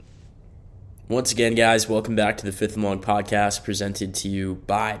Once again, guys, welcome back to the Fifth and Long podcast presented to you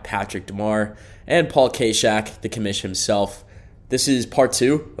by Patrick DeMar and Paul Kashak, the commish himself. This is part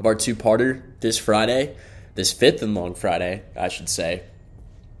two of our two-parter this Friday, this Fifth and Long Friday, I should say.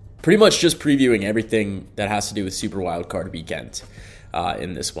 Pretty much just previewing everything that has to do with Super Wildcard weekend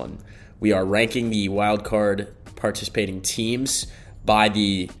in this one. We are ranking the wildcard participating teams by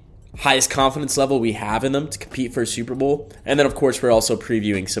the highest confidence level we have in them to compete for a Super Bowl. And then, of course, we're also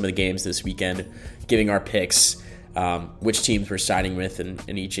previewing some of the games this weekend, giving our picks, which teams we're siding with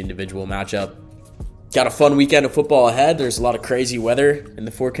in each individual matchup. Got a fun weekend of football ahead. There's a lot of crazy weather in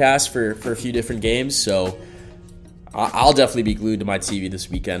the forecast for a few different games, so I'll definitely be glued to my TV this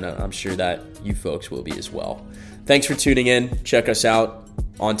weekend. I'm sure that you folks will be as well. Thanks for tuning in. Check us out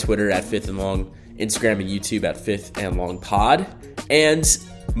on Twitter at Fifth and Long, Instagram and YouTube at Fifth and Long Pod, and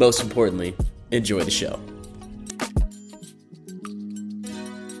most importantly, enjoy the show.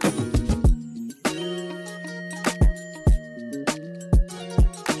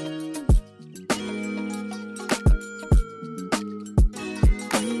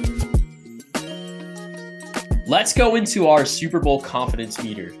 Let's go into our Super Bowl confidence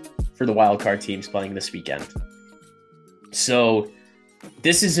meter for the wildcard teams playing this weekend. So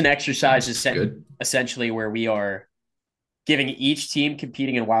this is an exercise essentially where we are giving each team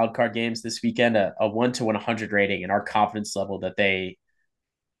competing in wildcard games this weekend a 1 to 100 rating and our confidence level that they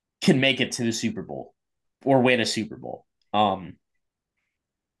can make it to the Super Bowl or win a Super Bowl. Do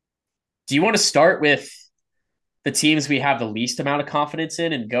you want to start with the teams we have the least amount of confidence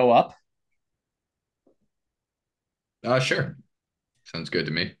in and go up? Sure. Sounds good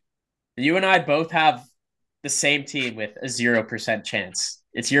to me. You and I both have the same team with a 0% chance.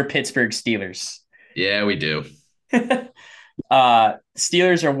 It's your Pittsburgh Steelers. Yeah, we do.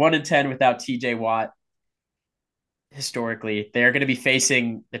 Steelers are 1-10 without TJ Watt. Historically, they're going to be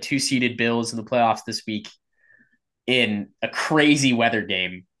facing the 2-seeded Bills in the playoffs this week in a crazy weather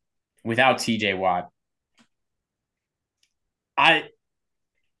game without TJ Watt.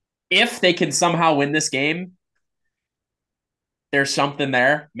 If they can somehow win this game, there's something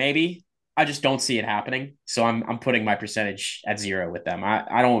there, maybe. I just don't see it happening. So I'm putting my percentage at 0 with them.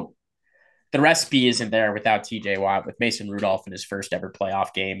 I don't. The recipe isn't there without TJ Watt, with Mason Rudolph in his first ever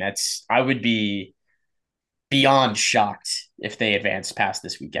playoff game. I would be beyond shocked if they advance past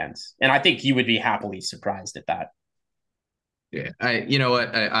this weekend. And I think you would be happily surprised at that. Yeah, you know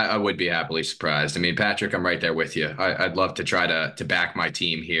what? I would be happily surprised. I mean, Patrick, I'm right there with you. I'd love to try to back my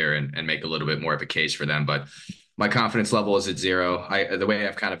team here and make a little bit more of a case for them, but my confidence level is at 0. The way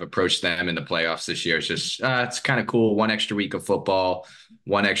I've kind of approached them in the playoffs this year is just it's kind of cool. One extra week of football,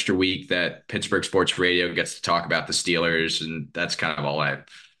 one extra week that Pittsburgh Sports Radio gets to talk about the Steelers, and that's kind of all I'm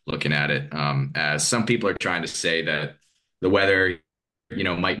looking at it. As some people are trying to say that the weather,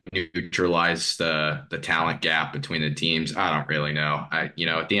 might neutralize the talent gap between the teams. I don't really know. At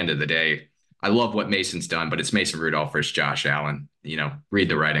the end of the day, I love what Mason's done, but it's Mason Rudolph versus Josh Allen. Read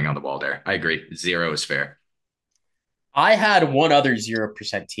the writing on the wall there. I agree. 0 is fair. I had one other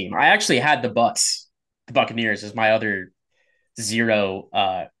 0% team. I actually had the Buccaneers, as my other 0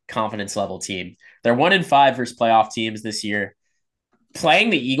 confidence level team. They're 1-5 versus playoff teams this year. Playing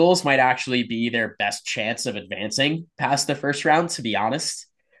the Eagles might actually be their best chance of advancing past the first round, to be honest.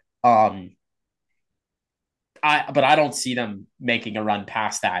 But I don't see them making a run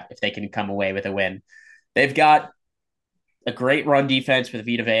past that if they can come away with a win. They've got a great run defense with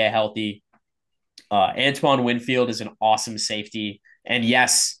Vita Vea healthy. Antoine Winfield is an awesome safety. And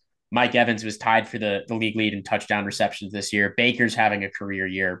yes, Mike Evans was tied for the league lead in touchdown receptions this year. Baker's having a career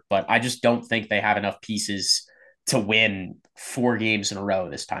year, but I just don't think they have enough pieces to win 4 games in a row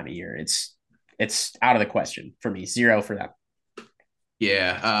this time of year. It's out of the question for me. 0 for them.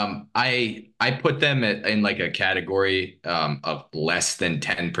 Yeah, I put them in like a category of less than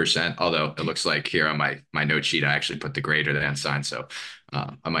 10%, although it looks like here on my note sheet, I actually put the greater than sign. So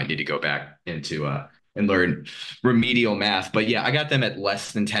I might need to go back into and learn remedial math. But yeah, I got them at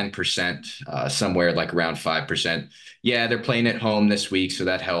less than 10%, somewhere like around 5%. Yeah, they're playing at home this week, so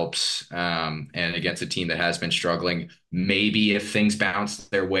that helps. And against a team that has been struggling, maybe if things bounce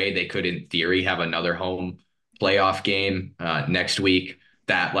their way, they could, in theory, have another home playoff game next week.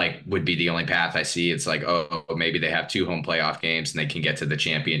 That would be the only path I see. It's like, oh, maybe they have 2 home playoff games and they can get to the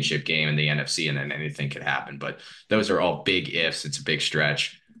championship game in the NFC, and then anything could happen. But those are all big ifs. It's a big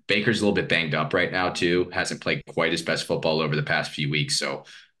stretch. Baker's a little bit banged up right now too. Hasn't played quite his best football over the past few weeks. So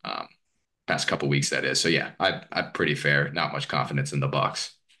past couple weeks, that is. So yeah, I'm pretty fair. Not much confidence in the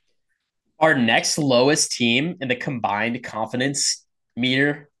Bucs. Our next lowest team in the combined confidence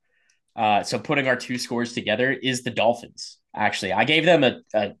meter, so putting our two scores together, is the Dolphins. Actually, I gave them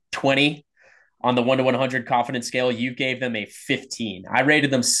a 20 On the 1 to 100 confidence scale, you gave them a 15. I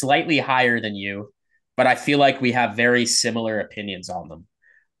rated them slightly higher than you, but I feel like we have very similar opinions on them.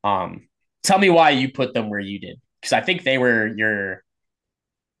 Um, Tell me why you put them where you did, because I think they were your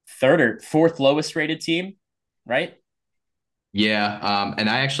third or fourth lowest rated team, right? Yeah, and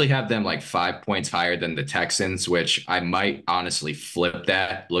I actually have them like 5 points higher than the Texans, which I might honestly flip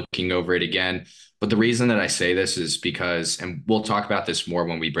that looking over it again. But the reason that I say this is because, and we'll talk about this more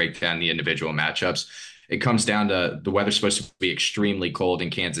when we break down the individual matchups, it comes down to the weather's supposed to be extremely cold in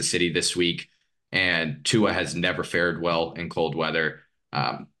Kansas City this week, and Tua has never fared well in cold weather.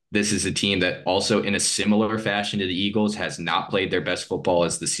 This is a team that also, in a similar fashion to the Eagles, has not played their best football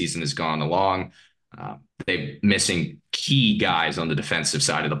as the season has gone along. They're missing key guys on the defensive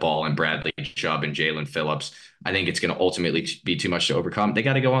side of the ball and Bradley Chubb and Jalen Phillips. I think it's going to ultimately be too much to overcome. They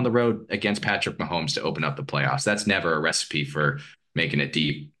got to go on the road against Patrick Mahomes to open up the playoffs. That's never a recipe for making a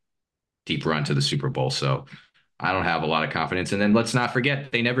deep run to the Super Bowl. So I don't have a lot of confidence. And then let's not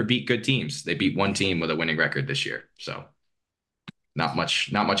forget, they never beat good teams. They beat one team with a winning record this year. So not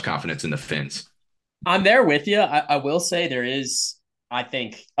much confidence in the Finns. I'm there with you. I will say there is, I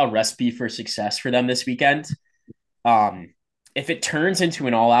think, a recipe for success for them this weekend. Um, if it turns into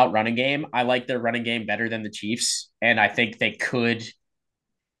an all-out running game, I like their running game better than the Chiefs, and I think they could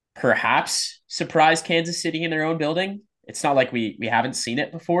perhaps surprise Kansas City in their own building. It's not like we haven't seen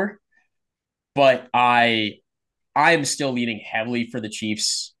it before, but I am still leaning heavily for the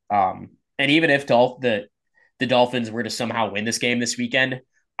Chiefs. And even if the Dolphins were to somehow win this game this weekend,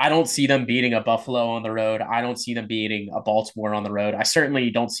 I don't see them beating a Buffalo on the road. I don't see them beating a Baltimore on the road. I certainly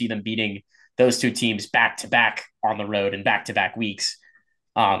don't see them beating those two teams back to back on the road and back to back weeks.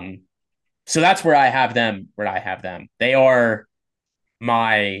 Um, so that's where I have them. Where I have them, they are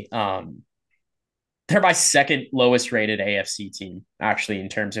my they're my second lowest rated AFC team actually in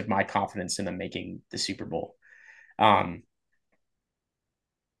terms of my confidence in them making the Super Bowl. Um,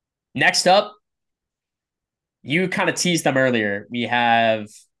 Next up, you kind of teased them earlier. We have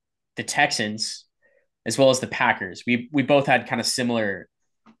the Texans as well as the Packers. We both had kind of similar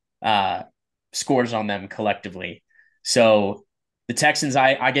uh, scores on them collectively. So the Texans,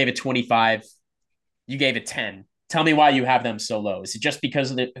 I gave it 25. You gave it 10. Tell me why you have them so low. Is it just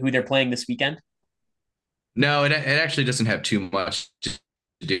because of who they're playing this weekend? No, it actually doesn't have too much to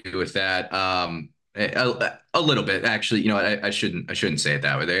do with that. A little bit, actually. I shouldn't say it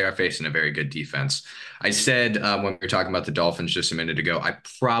that way. They are facing a very good defense. I said when we were talking about the Dolphins just a minute ago, I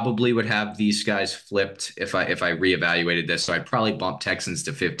probably would have these guys flipped if I reevaluated this. So I'd probably bump Texans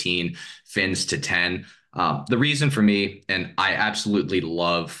to 15, Finns to 10. The reason for me, and I absolutely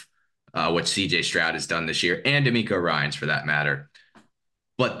love what CJ Stroud has done this year, and D'Amico Ryans for that matter,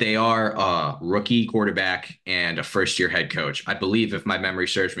 but they are a rookie quarterback and a first year head coach. I believe, if my memory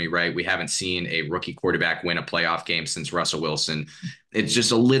serves me right, we haven't seen a rookie quarterback win a playoff game since Russell Wilson. It's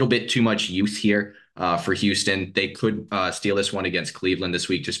just a little bit too much youth here for Houston. They could steal this one against Cleveland this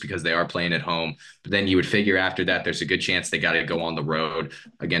week just because they are playing at home. But then you would figure after that, there's a good chance they got to go on the road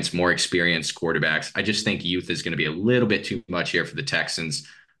against more experienced quarterbacks. I just think youth is going to be a little bit too much here for the Texans.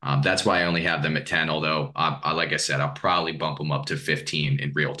 That's why I only have them at 10, although, like I said, I'll probably bump them up to 15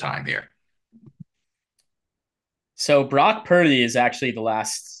 in real time here. So Brock Purdy is actually the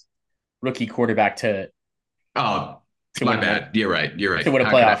last rookie quarterback Oh, to my win bad. You're right. You're right. to win a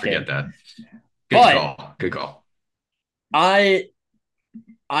How could I playoff forget game. that? Good But call. Good call. I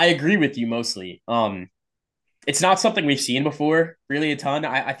I agree with you mostly. It's not something we've seen before, really a ton.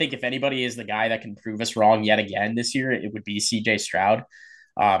 I think if anybody is the guy that can prove us wrong yet again this year, it would be CJ Stroud.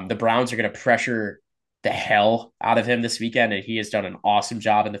 The Browns are going to pressure the hell out of him this weekend, and he has done an awesome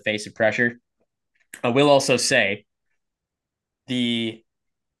job in the face of pressure. I will also say the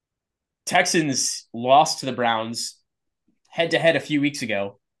Texans lost to the Browns head to head a few weeks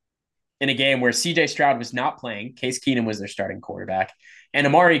ago in a game where CJ Stroud was not playing. Case Keenum was their starting quarterback. And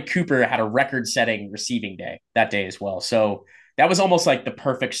Amari Cooper had a record setting receiving day that day as well. So that was almost like the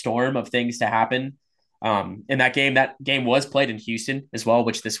perfect storm of things to happen in that game. That game was played in Houston as well,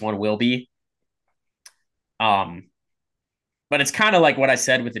 which this one will be. Um, but it's kind of like what I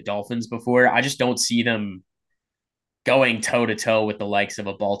said with the Dolphins before. I just don't see them going toe to toe with the likes of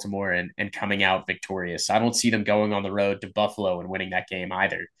a Baltimore and coming out victorious. I don't see them going on the road to Buffalo and winning that game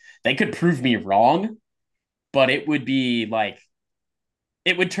either. They could prove me wrong, but it would be like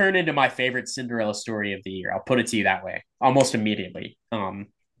it would turn into my favorite Cinderella story of the year. I'll put it to you that way, almost immediately.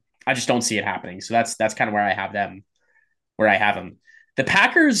 I just don't see it happening. So that's kind of where I have them. Where I have them. The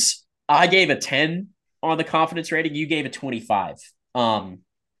Packers, I gave a 10 on the confidence rating. You gave a 25.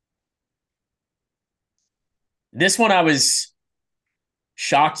 This one I was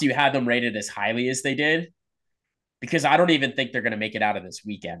shocked you had them rated as highly as they did because I don't even think they're going to make it out of this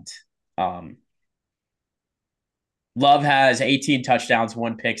weekend. Um, Love has 18 touchdowns,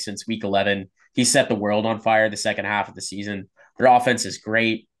 1 pick since week 11. He set the world on fire the second half of the season. Their offense is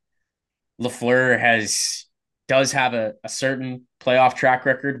great. LaFleur does have a certain playoff track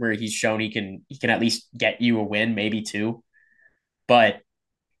record where he's shown he can at least get you a win, maybe two. But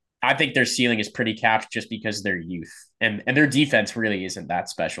I think their ceiling is pretty capped just because of their youth. And their defense really isn't that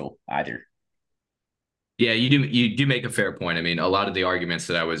special either. Yeah, you do make a fair point. I mean, a lot of the arguments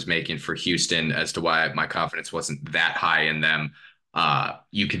that I was making for Houston as to why my confidence wasn't that high in them,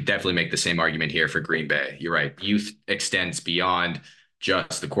 you could definitely make the same argument here for Green Bay. You're right. Youth extends beyond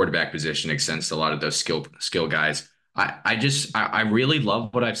just the quarterback position, extends to a lot of those skill guys. I really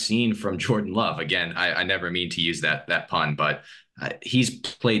love what I've seen from Jordan Love. Again, I never mean to use that pun, but he's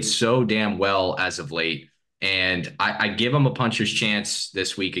played so damn well as of late. And I give him a puncher's chance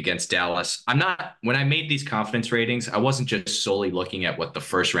this week against Dallas. When I made these confidence ratings, I wasn't just solely looking at what the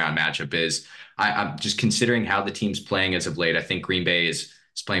first round matchup is. I'm just considering how the team's playing as of late. I think Green Bay is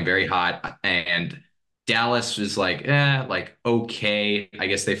playing very hot, and Dallas is like okay. I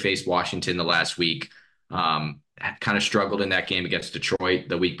guess they faced Washington the last week. Kind of struggled in that game against Detroit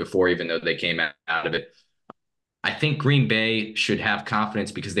the week before, even though they came out of it. I think Green Bay should have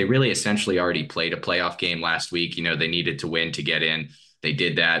confidence because they really essentially already played a playoff game last week. You know, they needed to win to get in. They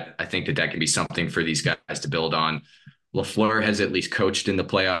did that. I think that can be something for these guys to build on. LaFleur has at least coached in the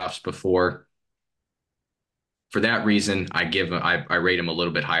playoffs before. For that reason, I rate him a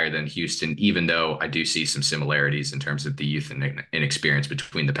little bit higher than Houston, even though I do see some similarities in terms of the youth and inexperience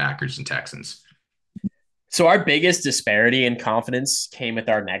between the Packers and Texans. So our biggest disparity in confidence came with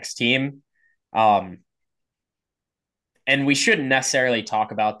our next team. And we shouldn't necessarily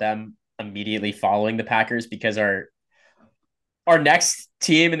talk about them immediately following the Packers because our next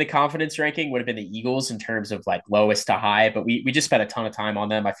team in the confidence ranking would have been the Eagles in terms of like lowest to high, but we just spent a ton of time on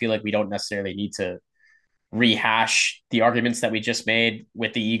them. I feel like we don't necessarily need to rehash the arguments that we just made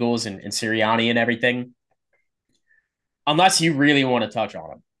with the Eagles and Sirianni and everything, unless you really want to touch on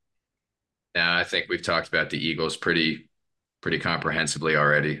them. Yeah, I think we've talked about the Eagles pretty comprehensively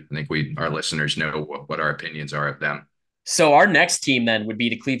already. I think our listeners know what our opinions are of them. So our next team then would be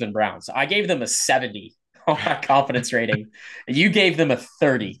the Cleveland Browns. I gave them a 70 on my confidence rating. You gave them a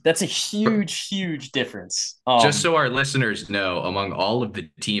 30. That's a huge difference. Just so our listeners know, among all of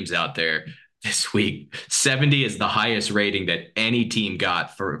the teams out there this week, 70 is the highest rating that any team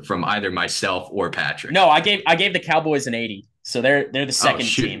got from either myself or Patrick. No, I gave the Cowboys an 80. So they're the second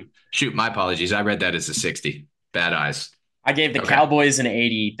team. Shoot, my apologies. I read that as a 60. Bad eyes. I gave the Cowboys an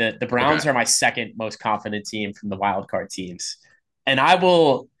 80. The Browns are my second most confident team from the wild card teams. And I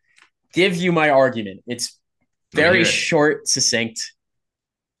will give you my argument. It's very short, succinct.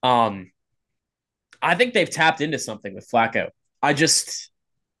 I think they've tapped into something with Flacco. I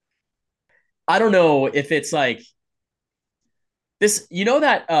don't know if it's like this,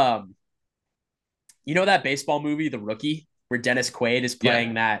 that baseball movie, The Rookie, where Dennis Quaid is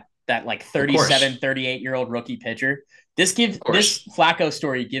playing that like 37, 38-year-old rookie pitcher. This Flacco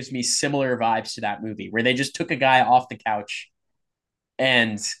story gives me similar vibes to that movie where they just took a guy off the couch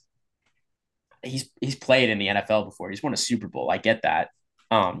and he's played in the NFL before. He's won a Super Bowl. I get that.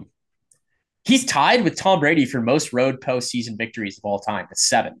 He's tied with Tom Brady for most road postseason victories of all time with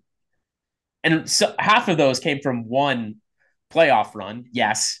 7. And so half of those came from one playoff run,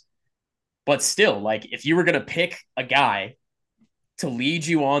 yes. But still, like if you were going to pick a guy to lead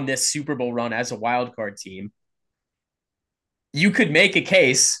you on this Super Bowl run as a wild card team, you could make a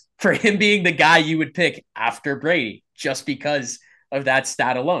case for him being the guy you would pick after Brady just because of that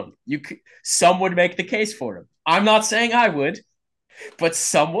stat alone. Some would make the case for him. I'm not saying I would, but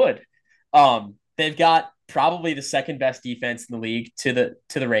some would. They've got probably the second best defense in the league to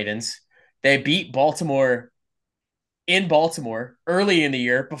the Ravens. They beat Baltimore in Baltimore early in the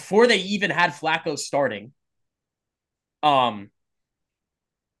year before they even had Flacco starting.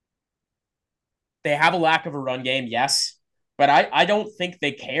 They have a lack of a run game, yes, but I don't think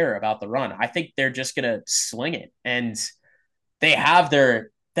they care about the run. I think they're just gonna sling it, and they have the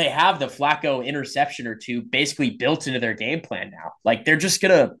Flacco interception or two basically built into their game plan now. Like they're just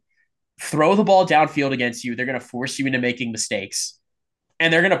gonna throw the ball downfield against you. They're gonna force you into making mistakes,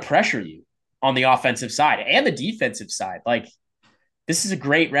 and they're gonna pressure you on the offensive side and the defensive side. Like this is a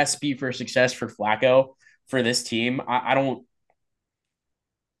great recipe for success for Flacco for this team. I don't.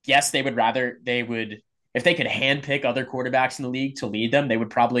 Yes, they would if they could handpick other quarterbacks in the league to lead them, they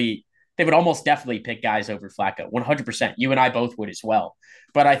would almost definitely pick guys over Flacco. 100%. You and I both would as well.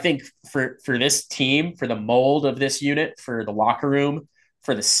 But I think for this team, for the mold of this unit, for the locker room,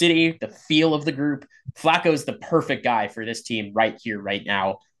 for the city, the feel of the group. Flacco's the perfect guy for this team right here, right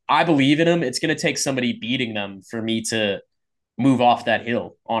now. I believe in him. It's going to take somebody beating them for me to move off that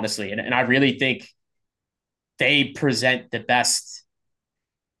hill, honestly. And I really think they present the best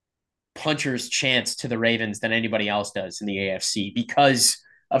puncher's chance to the Ravens than anybody else does in the AFC because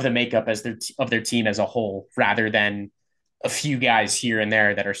of the makeup of their team as a whole, rather than a few guys here and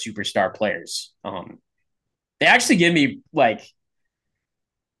there that are superstar players. They actually give me like,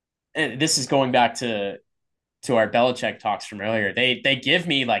 and this is going back to our Belichick talks from earlier. They give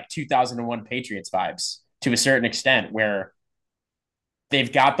me like 2001 Patriots vibes to a certain extent, where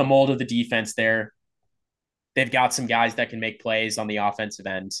they've got the mold of the defense there. They've got some guys that can make plays on the offensive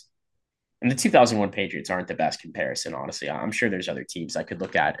end. And the 2001 Patriots aren't the best comparison, honestly. I'm sure there's other teams I could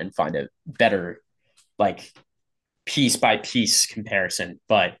look at and find a better, like, piece by piece comparison.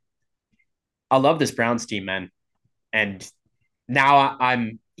 But I love this Browns team, man. And now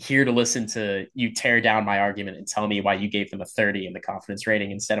I'm here to listen to you tear down my argument and tell me why you gave them a 30 in the confidence rating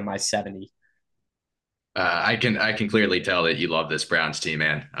instead of my 70. I can clearly tell that you love this Browns team,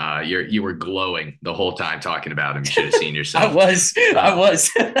 man. You were glowing the whole time talking about him. You should have seen yourself. I was.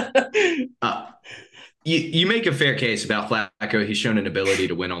 uh, you make a fair case about Flacco. He's shown an ability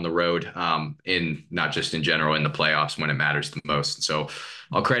to win on the road, in not just in general in the playoffs when it matters the most. So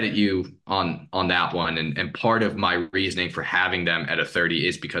I'll credit you on that one. And part of my reasoning for having them at a 30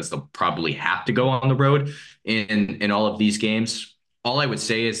 is because they'll probably have to go on the road in all of these games. All I would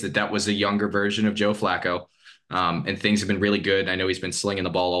say is that was a younger version of Joe Flacco. And things have been really good. I know he's been slinging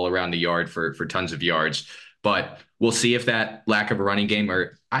the ball all around the yard for tons of yards, but we'll see if that lack of a running game,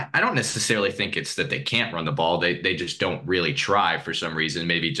 or I don't necessarily think it's that they can't run the ball. They just don't really try for some reason,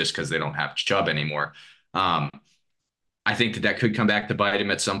 maybe just because they don't have Chubb anymore. I think that could come back to bite him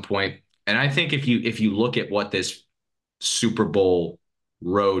at some point. And I think if you look at what this Super Bowl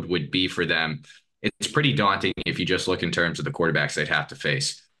road would be for them, it's pretty daunting if you just look in terms of the quarterbacks they'd have to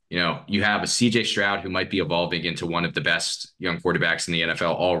face. You know, you have a CJ Stroud who might be evolving into one of the best young quarterbacks in the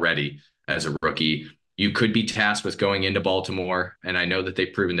NFL already as a rookie. You could be tasked with going into Baltimore, and I know that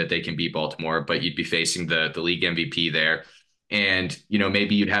they've proven that they can beat Baltimore, but you'd be facing the league MVP there. And, you know,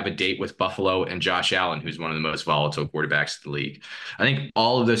 maybe you'd have a date with Buffalo and Josh Allen, who's one of the most volatile quarterbacks in the league. I think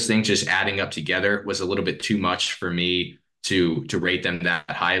all of those things just adding up together was a little bit too much for me to rate them that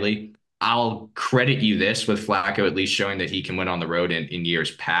highly. I'll credit you this with Flacco at least showing that he can win on the road in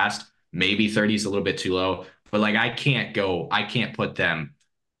years past. Maybe 30 is a little bit too low, but like I can't put them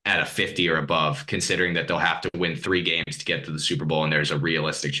at a 50 or above, considering that they'll have to win 3 games to get to the Super Bowl, and there's a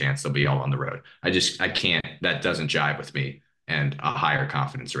realistic chance they'll be all on the road. I can't, that doesn't jive with me and a higher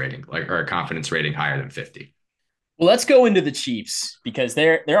confidence rating, or a confidence rating higher than 50. Well, let's go into the Chiefs because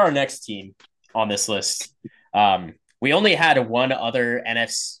they're our next team on this list. We only had one other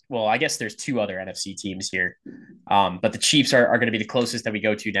NFC. Well, I guess there's 2 other NFC teams here. But the Chiefs are going to be the closest that we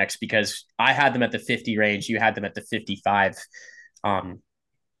go to next because I had them at the 50 range. You had them at the 55.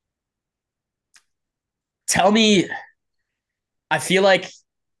 Tell me, I feel like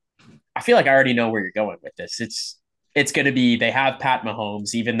I already know where you're going with this. It's going to be, they have Pat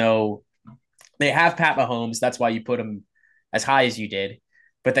Mahomes, even though they have Pat Mahomes. That's why you put him as high as you did,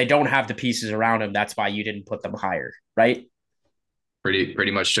 but they don't have the pieces around him. That's why you didn't put them higher, right?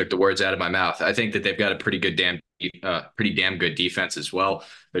 Pretty much took the words out of my mouth. I think that they've got a pretty damn good defense as well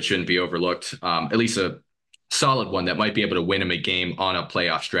that shouldn't be overlooked. At least a solid one that might be able to win him a game on a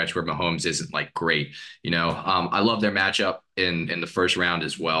playoff stretch where Mahomes isn't like great. You know, I love their matchup in the first round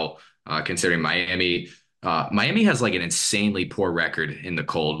as well. Considering Miami has like an insanely poor record in the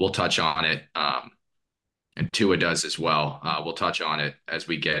cold. We'll touch on it. And Tua does as well. We'll touch on it as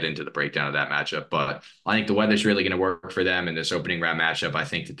we get into the breakdown of that matchup. But I think the weather's really going to work for them in this opening round matchup. I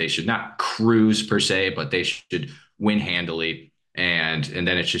think that they should not cruise per se, but they should win handily. And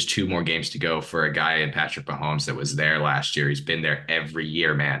then it's just 2 more games to go for a guy in Patrick Mahomes that was there last year. He's been there every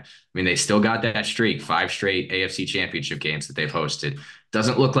year, man. I mean, they still got that streak, 5 straight AFC Championship games that they've hosted.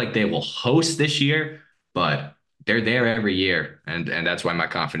 Doesn't look like they will host this year, but they're there every year. And that's why my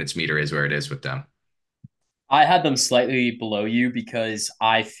confidence meter is where it is with them. I had them slightly below you because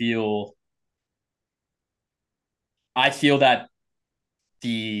I feel that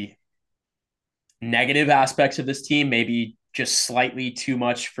the negative aspects of this team may be just slightly too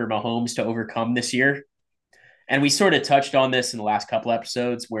much for Mahomes to overcome this year. And we sort of touched on this in the last couple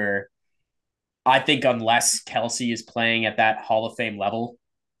episodes where I think unless Kelsey is playing at that Hall of Fame level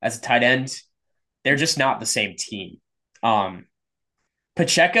as a tight end, they're just not the same team.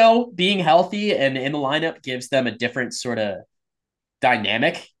 Pacheco being healthy and in the lineup gives them a different sort of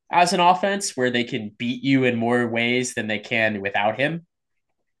dynamic as an offense where they can beat you in more ways than they can without him.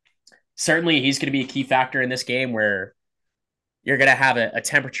 certainly he's going to be a key factor in this game where you're going to have a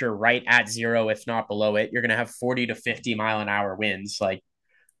temperature right at zero, if not below it. You're going to have 40 to 50-mile-an-hour winds. Like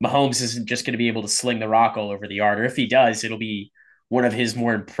Mahomes isn't just going to be able to sling the rock all over the yard, or if he does, it'll be one of his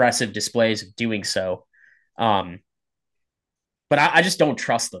more impressive displays of doing so. Um, but I just don't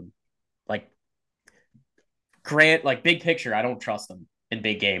trust them. Like like big picture, I don't trust them in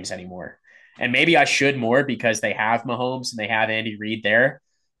big games anymore. And maybe I should more because they have Mahomes and they have Andy Reid there.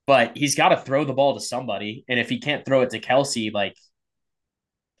 But he's got to throw the ball to somebody. And if he can't throw it to Kelsey, like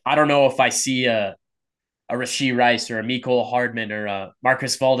I don't know if I see a Rashee Rice or a Mecole Hardman or a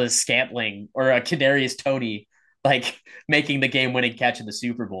Marcus Valdes-Scantling or a Kadarius Toney like making the game-winning catch in the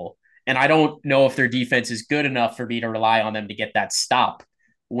Super Bowl. And I don't know if their defense is good enough for me to rely on them to get that stop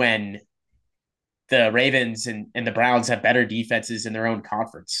when the Ravens and the Browns have better defenses in their own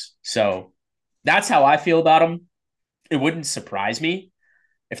conference. So that's how I feel about them. It wouldn't surprise me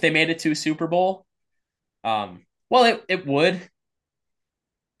if they made it to a Super Bowl. Well, it would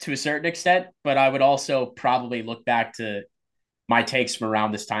to a certain extent, but I would also probably look back to my takes from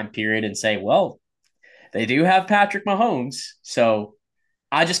around this time period and say, well, they do have Patrick Mahomes. So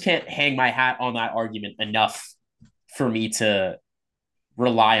I just can't hang my hat on that argument enough for me to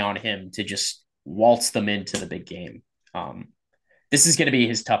rely on him to just waltz them into the big game. Um, this is going to be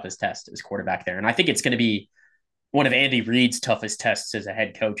his toughest test as quarterback there. And I think it's going to be one of Andy Reid's toughest tests as a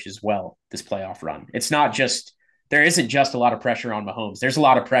head coach as well, this playoff run. It's not just, there isn't just a lot of pressure on Mahomes. There's a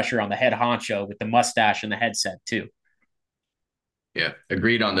lot of pressure on the head honcho with the mustache and the headset too. Yeah,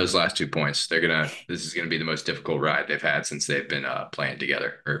 agreed on those last 2 points. This is gonna be the most difficult ride they've had since they've been playing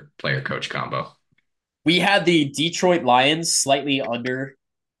together or player coach combo. We had the Detroit Lions slightly under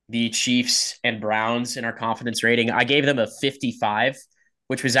the Chiefs and Browns in our confidence rating. I gave them a 55,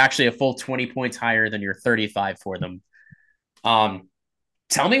 which was actually a full 20 points higher than your 35 for them. Um,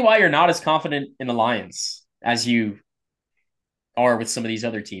 Tell me why you're not as confident in the Lions as you are with some of these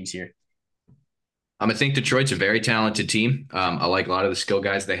other teams here. I think Detroit's a very talented team. I like a lot of the skill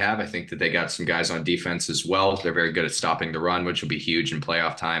guys they have. I think that they got some guys on defense as well. They're very good at stopping the run, which will be huge in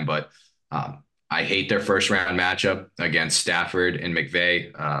playoff time. But I hate their first round matchup against Stafford and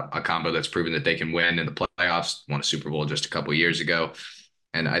McVay, a combo that's proven that they can win in the playoffs, won a Super Bowl just a couple of years ago.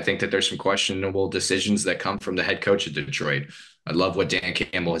 And I think that there's some questionable decisions that come from the head coach of Detroit. I love what Dan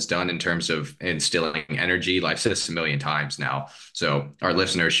Campbell has done in terms of instilling energy. I've said this a million times now, so our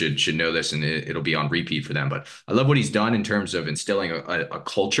listeners should know this, and it'll be on repeat for them. But I love what he's done in terms of instilling a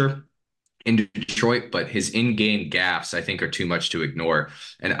culture in Detroit, but his in-game gaffes, I think, are too much to ignore.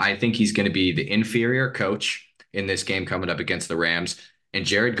 And I think he's going to be the inferior coach in this game coming up against the Rams. And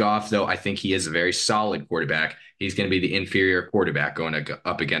Jared Goff, though, I think he is a very solid quarterback. He's going to be the inferior quarterback going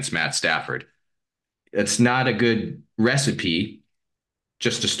up against Matt Stafford. It's not a good recipe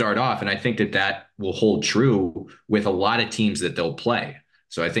just to start off. And I think that will hold true with a lot of teams that they'll play.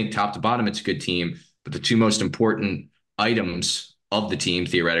 So I think top to bottom, it's a good team. But the two most important items of the team,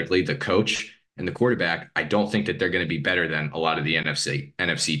 theoretically, the coach and the quarterback, I don't think that they're going to be better than a lot of the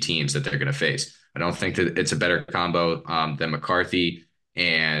NFC teams that they're going to face. I don't think that it's a better combo than McCarthy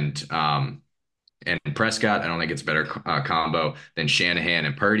and Prescott. I don't think it's a better combo than Shanahan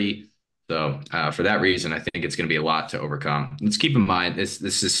and Purdy. So for that reason, I think it's going to be a lot to overcome. Let's keep in mind this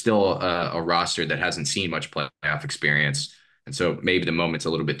is still a roster that hasn't seen much playoff experience, and so maybe the moment's a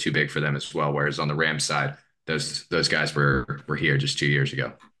little bit too big for them as well. Whereas on the Rams side, those guys were here just 2 years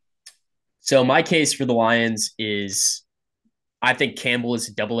ago. So my case for the Lions is I think Campbell is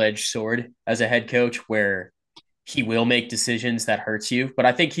a double-edged sword as a head coach where he will make decisions that hurts you, but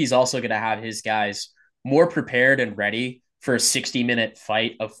I think he's also going to have his guys more prepared and ready for a 60-minute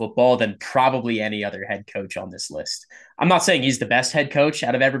fight of football than probably any other head coach on this list. I'm not saying he's the best head coach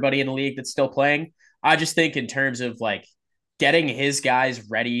out of everybody in the league that's still playing. I just think in terms of like getting his guys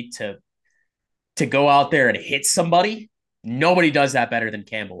ready to go out there and hit somebody, nobody does that better than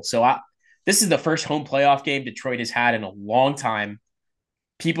Campbell. So this is the first home playoff game Detroit has had in a long time.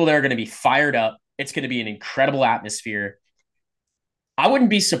 People there are going to be fired up. It's going to be an incredible atmosphere. I wouldn't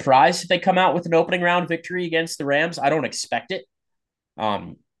be surprised if they come out with an opening round victory against the Rams. I don't expect it.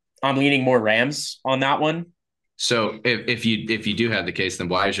 I'm leaning more Rams on that one. So if you do have the case, then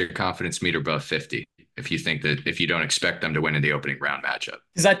why is your confidence meter above 50? If you don't expect them to win in the opening round matchup,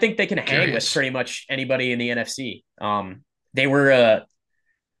 because I think they can hang with pretty much anybody in the NFC. They were a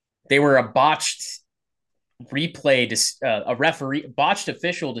botched botched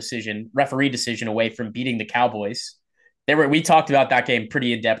official decision, referee decision away from beating the Cowboys. We talked about that game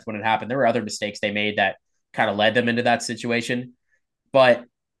pretty in depth when it happened. There were other mistakes they made that kind of led them into that situation. But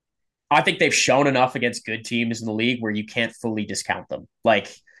I think they've shown enough against good teams in the league where you can't fully discount them.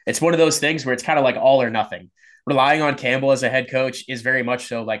 Like It's one of those things where it's kind of like all or nothing. Relying on Campbell as a head coach is very much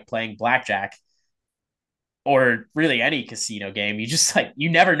so like playing blackjack or really any casino game. You just like, you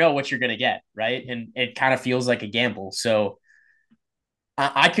never know what you're going to get, right? And it kind of feels like a gamble. So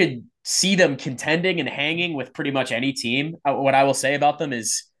I could see them contending and hanging with pretty much any team. What I will say about them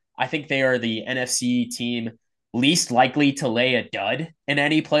is I think they are the NFC team least likely to lay a dud in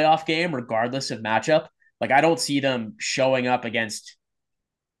any playoff game, regardless of matchup. Like, I don't see them showing up against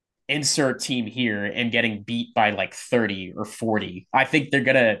insert team here and getting beat by like 30 or 40. I think they're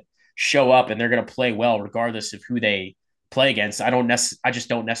going to show up and they're going to play well regardless of who they play against. I just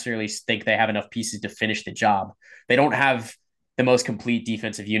don't necessarily think they have enough pieces to finish the job. They don't have the most complete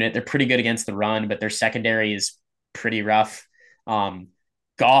defensive unit. They're pretty good against the run, but their secondary is pretty rough. Um,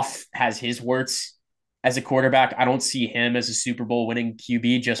 Goff has his warts as a quarterback. I don't see him as a Super Bowl winning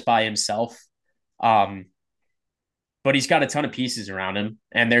QB just by himself. Um, but he's got a ton of pieces around him.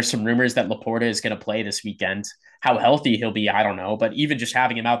 And there's some rumors that Laporta is going to play this weekend. How healthy he'll be, I don't know. But even just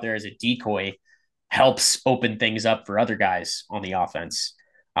having him out there as a decoy helps open things up for other guys on the offense.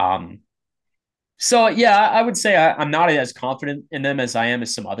 So, yeah, I would say I'm not as confident in them as I am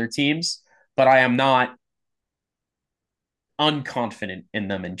as some other teams, but I am not unconfident in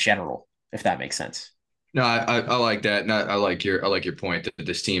them in general, if that makes sense. No, I like that. No, I like your point that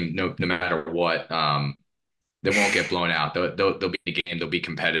this team, no matter what, they won't get blown out. They'll be a game. They'll be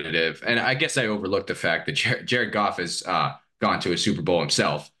competitive. And I guess I overlooked the fact that Jared Goff has gone to a Super Bowl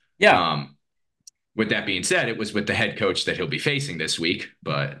himself. Yeah. Um, with that being said, it was with the head coach that he'll be facing this week.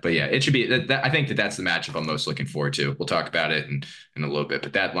 But yeah, it should be. I think that's the matchup I'm most looking forward to. We'll talk about it in a little bit.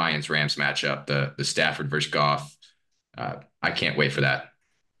 But that Lions Rams matchup, the Stafford versus Goff, I can't wait for that.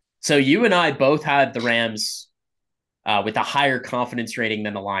 So you and I both had the Rams with a higher confidence rating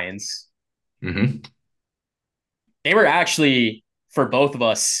than the Lions. Hmm. They were actually, for both of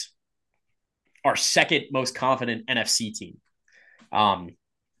us, our second most confident NFC team. Um,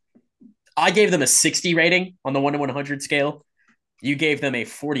 I gave them a 60 rating on the 1 to 100 scale. You gave them a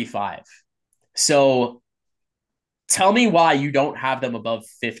 45. So tell me why you don't have them above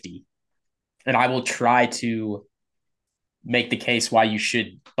 50. And I will try to make the case why you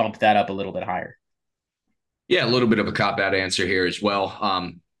should bump that up a little bit higher. Yeah, a little bit of a cop out answer here as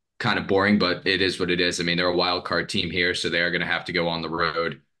well. Kind of boring, but it is what it is. I mean, they're a wild card team here, so they are going to have to go on the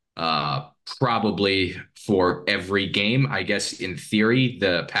road. Probably for every game. I guess in theory,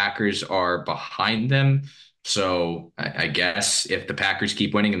 the Packers are behind them. So I guess if the Packers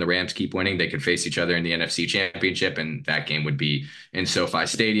keep winning and the Rams keep winning, they could face each other in the NFC Championship, and that game would be in SoFi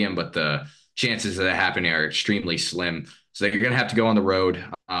Stadium. But the chances of that happening are extremely slim. So they're going to have to go on the road.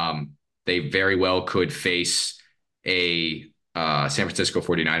 They very well could face a San Francisco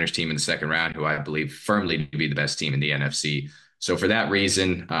 49ers team in the second round, who I believe firmly to be the best team in the NFC. So for that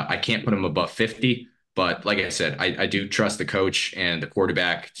reason, I can't put them above 50. But like I said, I do trust the coach and the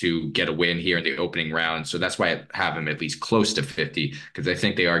quarterback to get a win here in the opening round. So that's why I have them at least close to 50, because I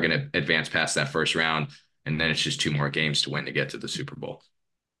think they are going to advance past that first round. And then it's just two more games to win to get to the Super Bowl.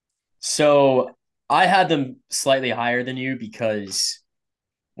 So I had them slightly higher than you because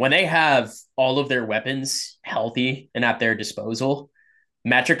when they have all of their weapons healthy and at their disposal,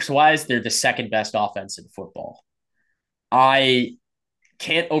 metrics wise, they're the second best offense in football. I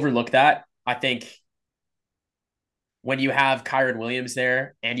can't overlook that. I think when you have Kyron Williams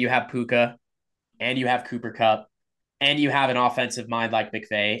there and you have Puka and you have Cooper Kupp and you have an offensive mind like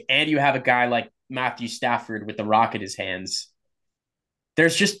McVay and you have a guy like Matthew Stafford with the rock in his hands,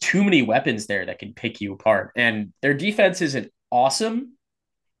 there's just too many weapons there that can pick you apart. And their defense isn't awesome,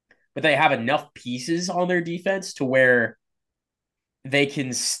 but they have enough pieces on their defense to where they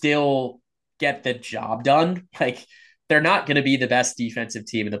can still get the job done. Like, they're not going to be the best defensive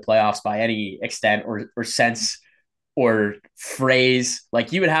team in the playoffs by any extent or sense or phrase.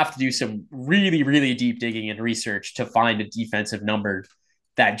 Like, you would have to do some really, really deep digging and research to find a defensive number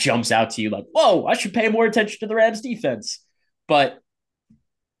that jumps out to you like, whoa, I should pay more attention to the Rams defense. But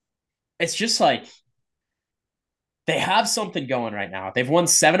it's just like they have something going right now. They've won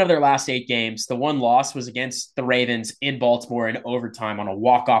 7 of their last 8 games. The one loss was against the Ravens in Baltimore in overtime on a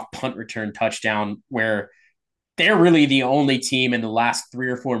walk-off punt return touchdown where they're really the only team in the last 3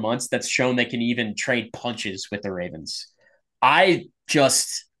 or 4 months that's shown they can even trade punches with the Ravens. I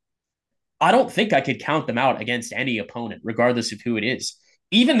don't think I could count them out against any opponent, regardless of who it is.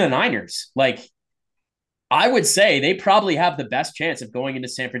 Even the Niners, like, I would say they probably have the best chance of going into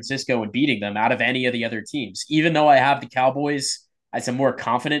San Francisco and beating them out of any of the other teams. Even though I have the Cowboys as a more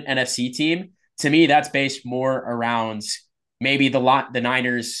confident NFC team, to me, that's based more around maybe the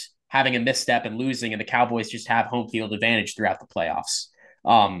Niners having a misstep and losing, and the Cowboys just have home field advantage throughout the playoffs.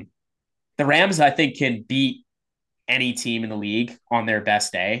 Um, the Rams, I think, can beat any team in the league on their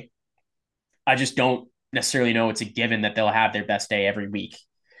best day. I just don't necessarily know it's a given that they'll have their best day every week.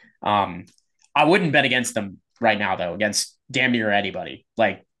 Um, I wouldn't bet against them right now, though, against damn near anybody.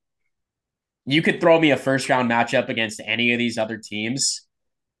 Like, you could throw me a first round matchup against any of these other teams.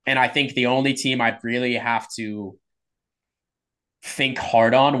 And I think the only team I'd really have to think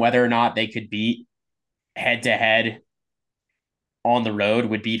hard on whether or not they could beat head to head on the road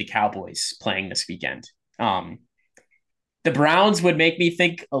would be the Cowboys playing this weekend. Um, the Browns would make me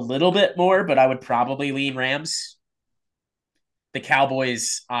think a little bit more, but I would probably lean Rams. The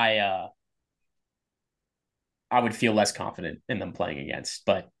Cowboys, I would feel less confident in them playing against.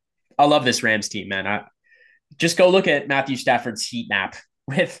 But I love this Rams team, man. Just go look at Matthew Stafford's heat map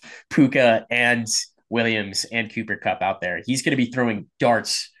with Puka and Williams and Cooper Kupp out there. He's going to be throwing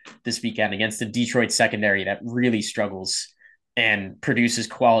darts this weekend against the Detroit secondary that really struggles and produces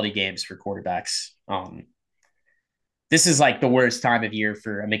quality games for quarterbacks. This is like the worst time of year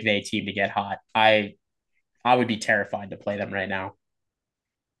for a McVay team to get hot. I would be terrified to play them right now.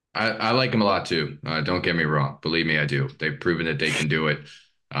 I like them a lot too. Don't get me wrong. Believe me, I do. They've proven that they can do it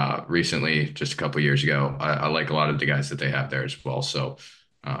recently, just a couple of years ago. I like a lot of the guys that they have there as well. So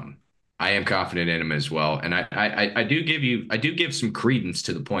um, I am confident in them as well. And I do give some credence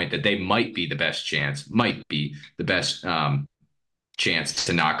to the point that they might be the best chance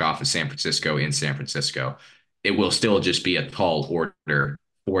to knock off of San Francisco in San Francisco. It will still just be a tall order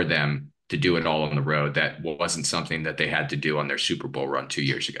for them to do it all on the road. That wasn't something that they had to do on their Super Bowl run 2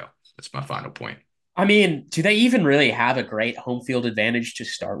 years ago. That's my final point. I mean, do they even really have a great home field advantage to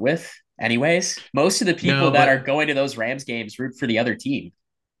start with? Anyways, most of the people No, that are but going to those Rams games root for the other team.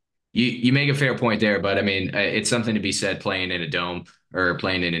 you make a fair point there. But I mean, it's something to be said playing in a dome or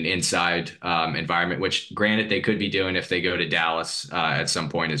playing in an inside environment, which granted they could be doing if they go to Dallas at some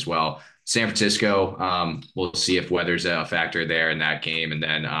point as well. San Francisco, we'll see if weather's a factor there in that game. And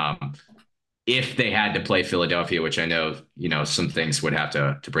then if they had to play Philadelphia, which I know, some things would have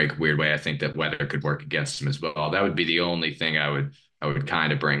to break a weird way. I think that weather could work against them as well. That would be the only thing I would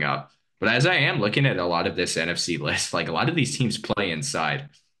kind of bring up. But as I am looking at a lot of this NFC list, like a lot of these teams play inside.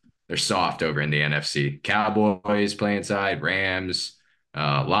 They're soft over in the NFC. Cowboys play inside, Rams,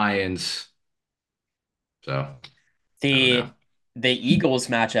 Lions. So I don't know. The the Eagles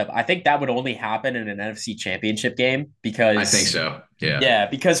matchup, I think that would only happen in an NFC championship game I think because so. Yeah. yeah,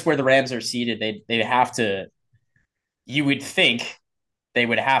 because where the Rams are seated, they have to you would think they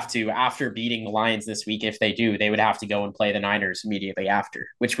would have to, after beating the Lions this week, if they do, they would have to go and play the Niners immediately after,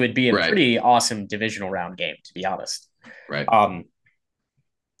 which would be a Right. pretty awesome divisional round game, to be honest. Right. Um,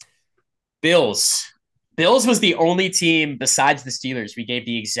 Bills. Bills was the only team besides the Steelers we gave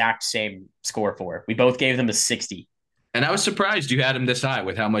the exact same score for. We both gave them a 60. And I was surprised you had them this high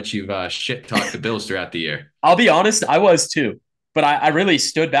with how much you've shit talked the Bills throughout the year. I'll be honest, I was too. But I really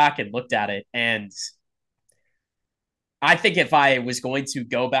stood back and looked at it. And I think if I was going to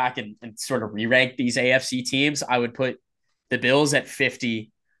go back and sort of re rank these AFC teams, I would put the Bills at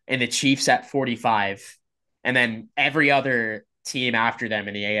 50 and the Chiefs at 45. And then every other team after them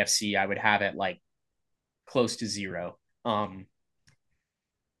in the AFC, I would have it like close to zero.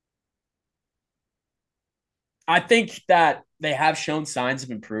 I think that they have shown signs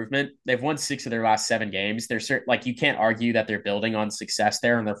of improvement. They've won 6 of their last 7 games. They're certain, like, you can't argue that they're building on success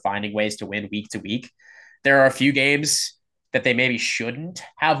there and they're finding ways to win week to week. There are a few games that they maybe shouldn't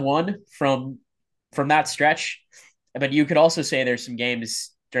have won from that stretch, but you could also say there's some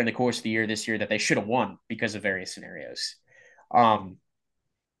games during the course of the year this year that they should have won because of various scenarios. Um,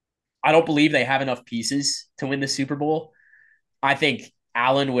 I don't believe they have enough pieces to win the Super Bowl. I think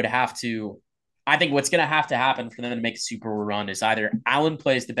Allen would have to. I think what's going to have to happen for them to make a Super Bowl run is either Allen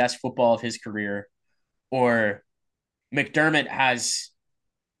plays the best football of his career or McDermott has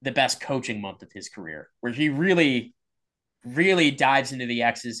the best coaching month of his career, where he really, really dives into the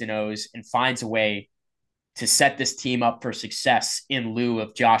X's and O's and finds a way to set this team up for success in lieu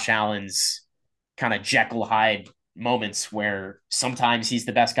of Josh Allen's kind of Jekyll Hyde moments where sometimes he's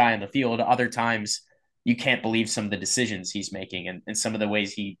the best guy on the field, other times you can't believe some of the decisions he's making and some of the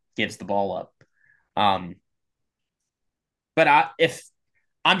ways he gives the ball up. Um, but if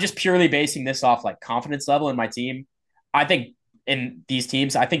I'm just purely basing this off like confidence level in my team, I think in these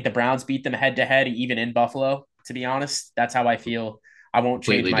teams, I think the Browns beat them head to head, even in Buffalo. To be honest, that's how I feel. I won't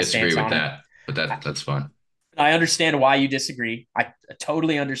change Completely my disagree stance with on it. that, but that's fun. I understand why you disagree. I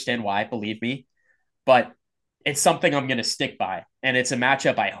totally understand why, believe me, but it's something I'm going to stick by. And it's a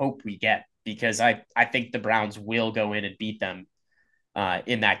matchup I hope we get because I think the Browns will go in and beat them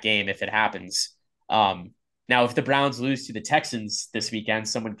in that game if it happens. Now, if the Browns lose to the Texans this weekend,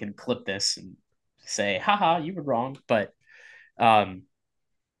 someone can clip this and say, haha, you were wrong. But um,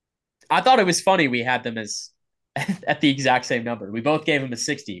 I thought it was funny we had them as at the exact same number. We both gave them a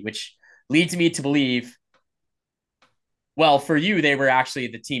 60, which leads me to believe, well, for you, they were actually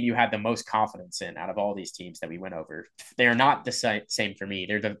the team you had the most confidence in out of all these teams that we went over. They're not the same for me.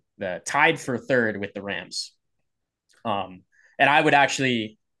 They're the tied for third with the Rams. And I would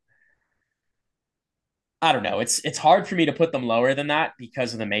actually, I don't know. It's hard for me to put them lower than that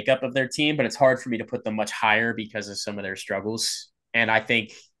because of the makeup of their team, but it's hard for me to put them much higher because of some of their struggles. And I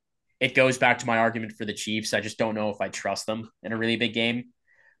think it goes back to my argument for the Chiefs. I just don't know if I trust them in a really big game.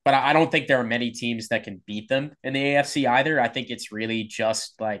 But I don't think there are many teams that can beat them in the AFC either. I think it's really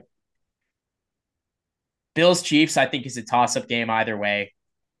just like Bills Chiefs, I think is a toss up game either way.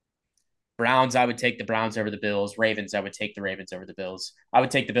 Browns, I would take the Browns over the Bills. Ravens, I would take the Ravens over the Bills. I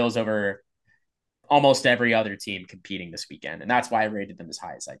would take the Bills over almost every other team competing this weekend. And that's why I rated them as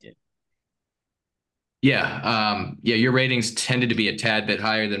high as I did. Yeah, your ratings tended to be a tad bit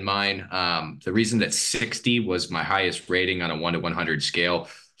higher than mine. The reason that 60 was my highest rating on a 1 to 100 scale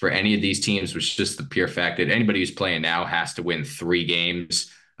for any of these teams was just the pure fact that anybody who's playing now has to win 3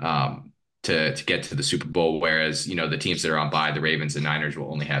 games to get to the Super Bowl, whereas the teams that are on bye, the Ravens and Niners,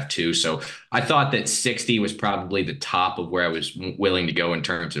 will only have 2. So I thought that 60 was probably the top of where I was willing to go in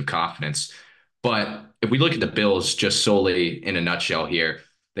terms of confidence. But if we look at the Bills just solely in a nutshell here,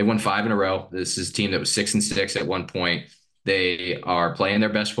 they won 5 in a row. This is a team that was 6-6 at one point. They are playing their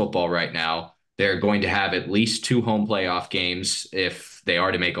best football right now. They're going to have at least 2 home playoff games if they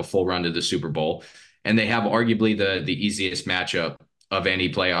are to make a full run to the Super Bowl. And they have arguably the easiest matchup of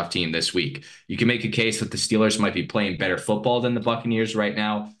any playoff team this week. You can make a case that the Steelers might be playing better football than the Buccaneers right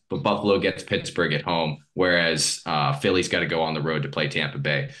now, but Buffalo gets Pittsburgh at home, whereas Philly's got to go on the road to play Tampa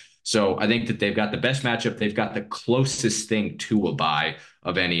Bay. So I think that they've got the best matchup. They've got the closest thing to a bye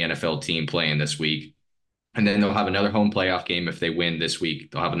of any NFL team playing this week. And then they'll have another home playoff game if they win this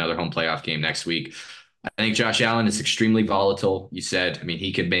week. They'll have another home playoff game next week. I think Josh Allen is extremely volatile. You said, I mean,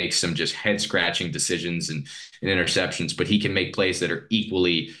 he can make some just head scratching decisions and interceptions, but he can make plays that are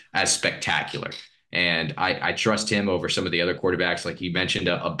equally as spectacular. And I trust him over some of the other quarterbacks. Like you mentioned,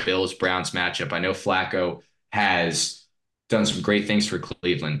 a Bills Browns matchup. I know Flacco has done some great things for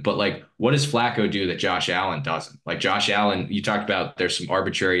Cleveland, but like, what does Flacco do that Josh Allen doesn't? Like Josh Allen, you talked about there's some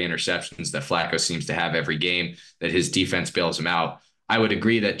arbitrary interceptions that Flacco seems to have every game that his defense bails him out. I would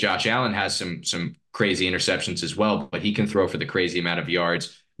agree that Josh Allen has some crazy interceptions as well, but he can throw for the crazy amount of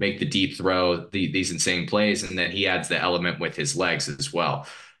yards, make the deep throw, these insane plays, and then he adds the element with his legs as well.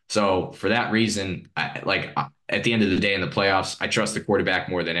 So for that reason, at the end of the day in the playoffs, I trust the quarterback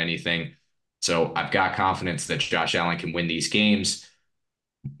more than anything. So I've got confidence that Josh Allen can win these games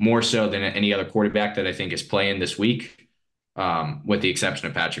more so than any other quarterback that I think is playing this week, with the exception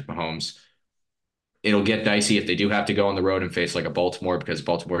of Patrick Mahomes. It'll get dicey if they do have to go on the road and face like a Baltimore, because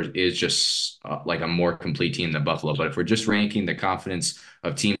Baltimore is just like a more complete team than Buffalo. But if we're just ranking the confidence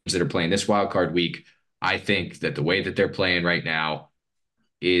of teams that are playing this wild card week, I think that the way that they're playing right now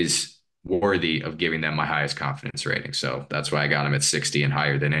is worthy of giving them my highest confidence rating. So that's why I got them at 60 and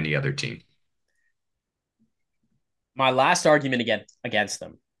higher than any other team. My last argument against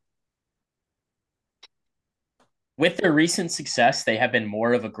them. With their recent success, they have been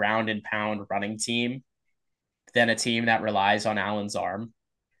more of a ground and pound running team than a team that relies on Allen's arm.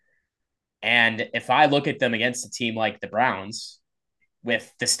 And if I look at them against a team like the Browns,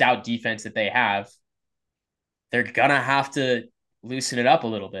 with the stout defense that they have, they're going to have to loosen it up a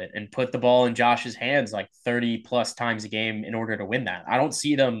little bit and put the ball in Josh's hands like 30 plus times a game in order to win that. I don't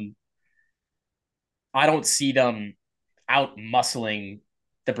see them out muscling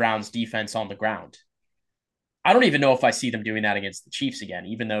the Browns defense on the ground. I don't even know if I see them doing that against the Chiefs again,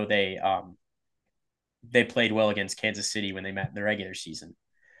 even though they played well against Kansas City when they met in the regular season.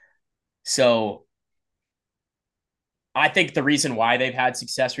 So I think the reason why they've had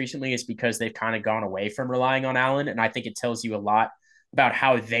success recently is because they've kind of gone away from relying on Allen. And I think it tells you a lot about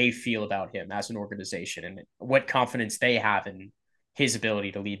how they feel about him as an organization and what confidence they have in his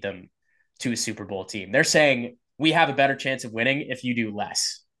ability to lead them to a Super Bowl team. They're saying we have a better chance of winning if you do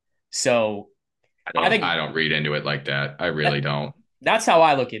less. So I don't read into it like that. I really don't. That's how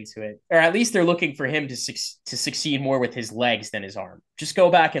I look into it. Or at least they're looking for him to succeed more with his legs than his arm. Just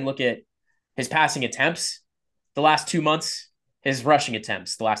go back and look at his passing attempts the last 2 months, his rushing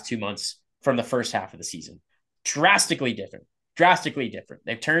attempts the last 2 months from the first half of the season. Drastically different. Drastically different.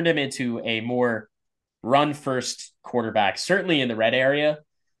 They've turned him into a more run first quarterback, certainly in the red area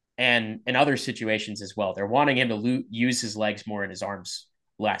and in other situations as well. They're wanting him to use his legs more and his arms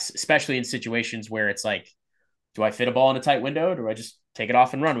less, especially in situations where it's like Do I fit a ball in a tight window? Or do I just take it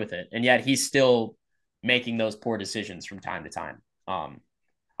off and run with it? And yet he's still making those poor decisions from time to time.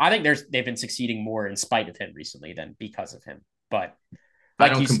 I think they've been succeeding more in spite of him recently than because of him. But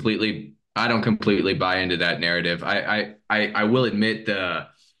like you, I don't completely buy into that narrative. I will admit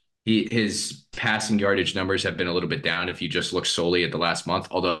his passing yardage numbers have been a little bit down if you just look solely at the last month,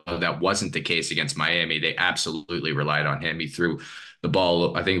 although that wasn't the case against Miami. They absolutely relied on him. He threw the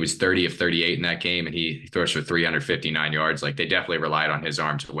ball, I think it was 30 of 38 in that game, and he throws for 359 yards. Like they definitely relied on his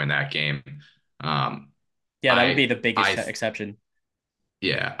arm to win that game. Um, yeah, that would be I the biggest I exception.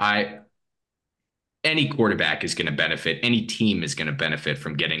 yeah, I any quarterback is going to benefit. Any team is going to benefit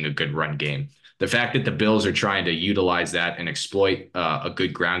from getting a good run game. The fact that the Bills are trying to utilize that and exploit a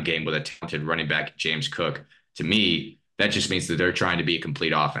good ground game with a talented running back, James Cook, to me, that just means that they're trying to be a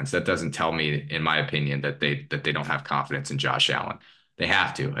complete offense. That doesn't tell me, in my opinion, that they don't have confidence in Josh Allen. They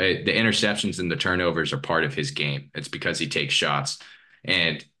have to. The interceptions and the turnovers are part of his game. It's because he takes shots,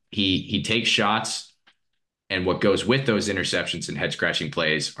 and he takes shots, and what goes with those interceptions and head scratching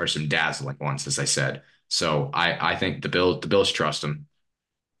plays are some dazzling ones, as I said. So I think the Bills trust him.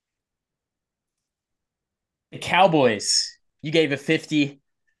 The Cowboys, you gave a 50.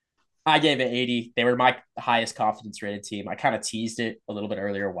 I gave it 80. They were my highest confidence rated team. I kind of teased it a little bit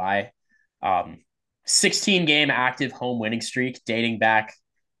earlier. Why? 16 game active home winning streak dating back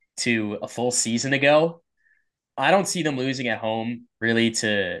to a full season ago. I don't see them losing at home really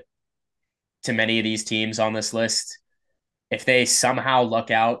to many of these teams on this list. If they somehow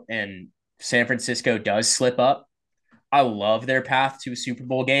luck out and San Francisco does slip up, I love their path to a Super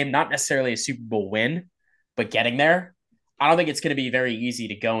Bowl game. Not necessarily a Super Bowl win, but getting there. I don't think it's going to be very easy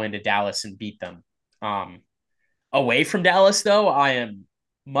to go into Dallas and beat them. Um, Away from Dallas, though, I am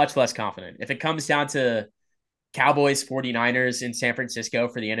much less confident. If it comes down to Cowboys 49ers in San Francisco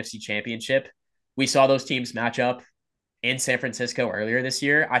for the NFC Championship, we saw those teams match up in San Francisco earlier this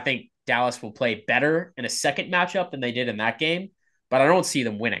year. I think Dallas will play better in a second matchup than they did in that game, but I don't see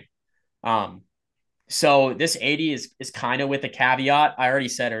them winning. Um, so this 80 is kind of with a caveat. I already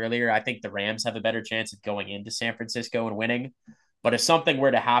said earlier, I think the Rams have a better chance of going into San Francisco and winning. But if something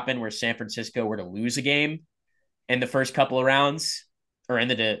were to happen where San Francisco were to lose a game in the first couple of rounds or in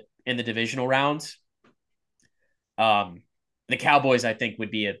the divisional rounds, um, the Cowboys I think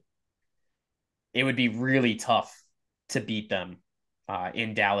it would be really tough to beat them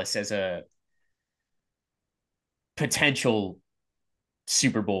in Dallas as a potential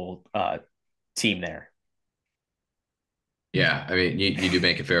Super Bowl team there. Yeah, I mean, you do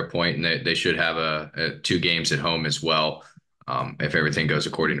make a fair point, and they should have a two games at home as well. If everything goes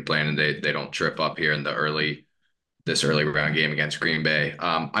according to plan and they don't trip up here in this early round game against Green Bay.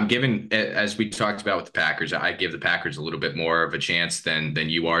 I'm giving, as we talked about with the Packers, I give the Packers a little bit more of a chance than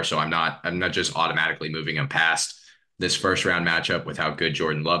you are. So I'm not just automatically moving them past this first round matchup with how good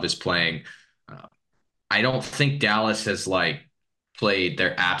Jordan Love is playing. Uh, I don't think Dallas has like played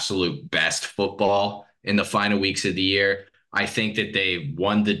their absolute best football in the final weeks of the year. I think that they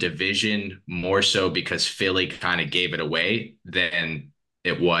won the division more so because Philly kind of gave it away than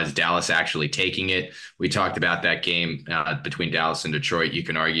it was Dallas actually taking it. We talked about that game between Dallas and Detroit. You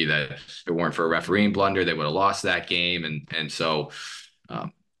can argue that if it weren't for a refereeing blunder, they would have lost that game. And so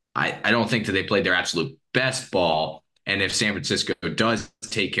um, I don't think that they played their absolute best ball. And if San Francisco does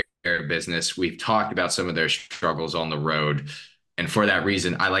take care of business, we've talked about some of their struggles on the road. And for that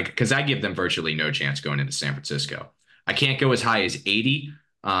reason, because I give them virtually no chance going into San Francisco. I can't go as high as 80.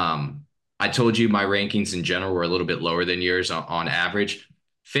 I told you my rankings in general were a little bit lower than yours on average.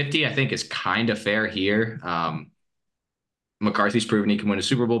 50, I think, is kind of fair here. McCarthy's proven he can win a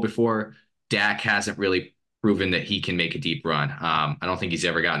Super Bowl before. Dak hasn't really proven that he can make a deep run. I don't think he's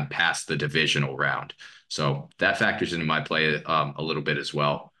ever gotten past the divisional round. So that factors into my play a little bit as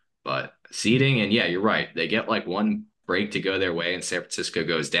well. But seeding, and yeah, you're right. They get like one break to go their way and San Francisco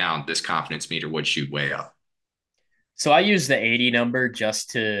goes down. This confidence meter would shoot way up. So I use the 80 number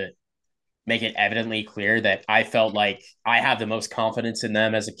just to make it evidently clear that I felt like I have the most confidence in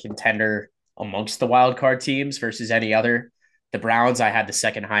them as a contender amongst the wild card teams versus any other. The Browns, I had the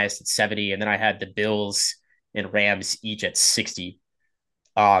second highest at 70, and then I had the Bills and Rams each at 60.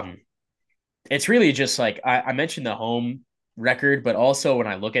 Um, it's really just like I mentioned the home record, but also when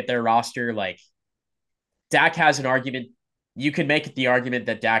I look at their roster, like Dak has an argument. You can make the argument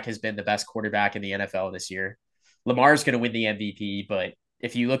that Dak has been the best quarterback in the NFL this year. Lamar's going to win the MVP, but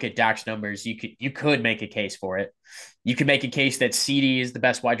if you look at Dak's numbers, you could make a case for it. You could make a case that CD is the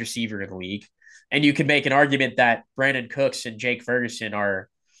best wide receiver in the league, and you could make an argument that Brandon Cooks and Jake Ferguson are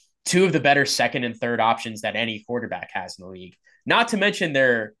two of the better second and third options that any quarterback has in the league. Not to mention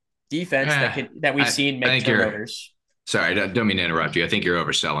their defense Eh, that we've seen I make think you're turnovers. sorry. I don't mean to interrupt you. I think you're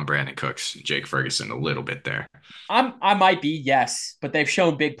overselling Brandon Cooks and Jake Ferguson a little bit there. I might be, yes, but they've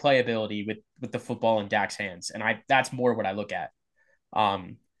shown big playability with the football in Dak's hands, and I that's more what I look at.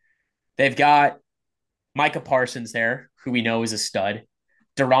 Um, they've got Micah Parsons there, who we know is a stud.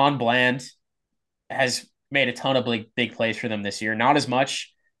 Deron Bland has made a ton of big plays for them this year. Not as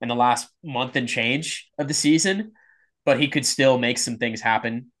much in the last month and change of the season, but he could still make some things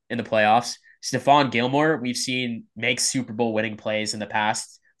happen in the playoffs. Stephon Gilmore, we've seen make Super Bowl winning plays in the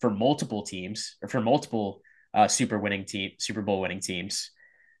past for multiple teams or for multiple Super Bowl winning teams.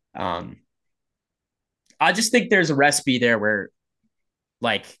 Um, I just think there's a recipe there where,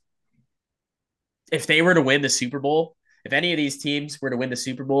 like, if they were to win the Super Bowl, if any of these teams were to win the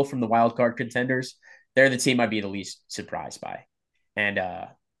Super Bowl from the wild card contenders, they're the team I'd be the least surprised by, and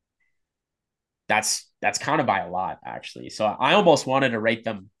that's kind of by a lot actually. So I almost wanted to rate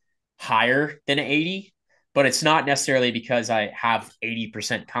them higher than an 80, but it's not necessarily because I have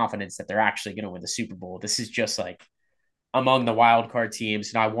 80% confidence that they're actually going to win the Super Bowl. This is just like among the wild card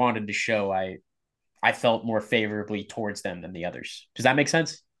teams, and I wanted to show I felt more favorably towards them than the others. Does that make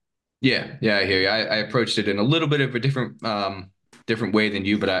sense? Yeah, I hear you. I approached it in a little bit of a different way than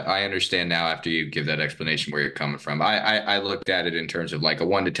you, but I understand now after you give that explanation where you're coming from. I looked at it in terms of like a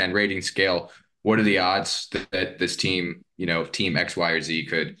 1 to 10 rating scale. What are the odds that this team, team X, Y, or Z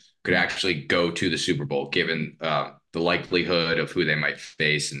could actually go to the Super Bowl, given the likelihood of who they might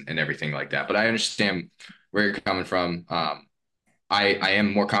face and everything like that. But I understand where you're coming from. I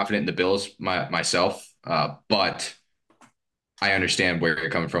am more confident in the Bills myself, but I understand where you're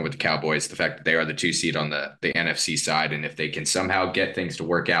coming from with the Cowboys, the fact that they are the 2 seed on the NFC side. And if they can somehow get things to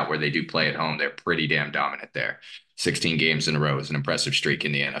work out where they do play at home, they're pretty damn dominant there. 16 games in a row is an impressive streak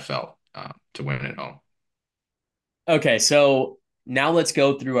in the NFL to win at home. Okay, so now let's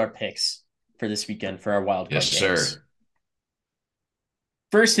go through our picks for this weekend for our wild Yes, card games. sir.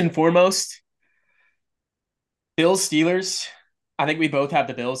 First and foremost, Bills Steelers. I think we both have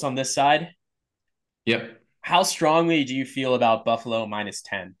the Bills on this side. Yep. How strongly do you feel about Buffalo minus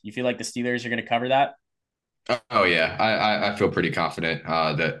 10? You feel like the Steelers are going to cover that? Oh yeah, I feel pretty confident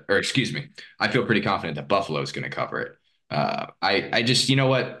or excuse me, I feel pretty confident that Buffalo is going to cover it. I just you know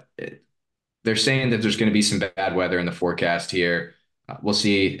what they're saying that there's going to be some bad weather in the forecast here. We'll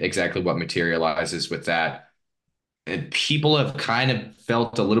see exactly what materializes with that. And people have kind of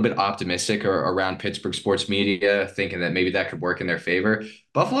felt a little bit optimistic around Pittsburgh sports media, thinking that maybe that could work in their favor.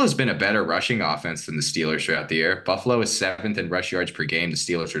 Buffalo's been a better rushing offense than the Steelers throughout the year. Buffalo is seventh in rush yards per game. The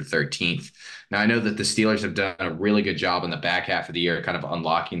Steelers are 13th. Now, I know that the Steelers have done a really good job in the back half of the year, kind of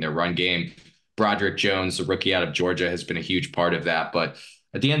unlocking their run game. Broderick Jones, the rookie out of Georgia, has been a huge part of that. But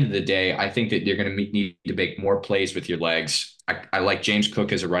at the end of the day, I think that you're going to need to make more plays with your legs. I like James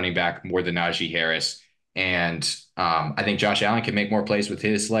Cook as a running back more than Najee Harris. And I think Josh Allen can make more plays with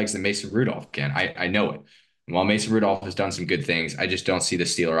his legs than Mason Rudolph can. I know it. And while Mason Rudolph has done some good things, I just don't see the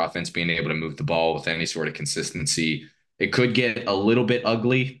Steeler offense being able to move the ball with any sort of consistency. It could get a little bit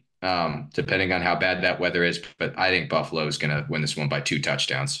ugly, depending on how bad that weather is. But I think Buffalo is going to win this one by 2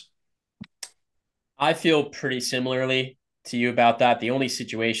 touchdowns. I feel pretty similarly to you about that. The only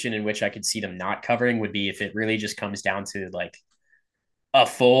situation in which I could see them not covering would be if it really just comes down to like a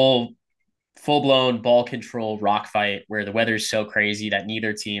full blown ball control rock fight where the weather's so crazy that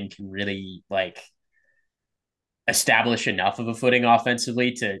neither team can really like establish enough of a footing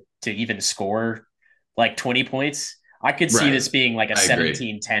offensively to even score like 20 points. I could see Right. this being like a I agree.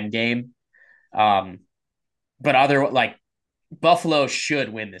 17-10 game. Um, but other like Buffalo should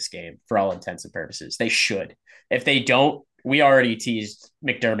win this game for all intents and purposes. They should. If they don't, we already teased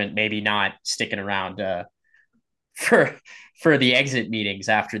McDermott maybe not sticking around for for the exit meetings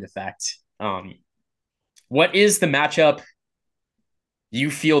after the fact. What is the matchup you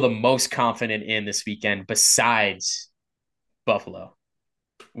feel the most confident in this weekend besides Buffalo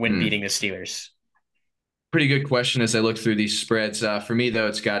when Hmm. beating the Steelers? Pretty good question as I look through these spreads. For me, though,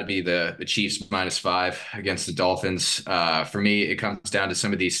 it's got to be the Chiefs -5 against the Dolphins. For me, it comes down to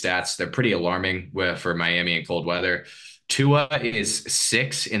some of these stats. They're pretty alarming for Miami and cold weather. Tua is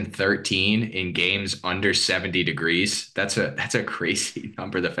 6-13 in games under 70 degrees. That's a crazy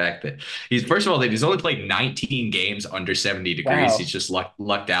number. The fact that he's first of all that he's only played 19 games under 70 degrees. Wow. He's just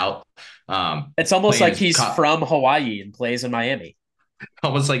lucked out. It's almost Playing like his he's from Hawaii and plays in Miami.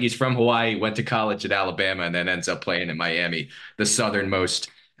 almost like he's from Hawaii, went to college at Alabama, and then ends up playing in Miami, the southernmost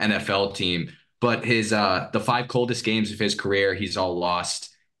NFL team. But his the 5 coldest games of his career, he's all lost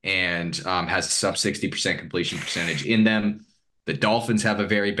and has a sub 60% completion percentage in them. The Dolphins have a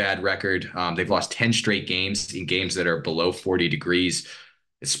very bad record. They've lost 10 straight games in games that are below 40 degrees.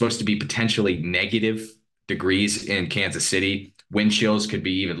 It's supposed to be potentially negative degrees in Kansas City. Wind chills could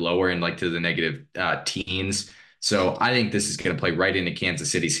be even lower in like to the negative teens. So I think this is going to play right into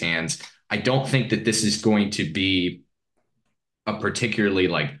Kansas City's hands. I don't think that this is going to be a particularly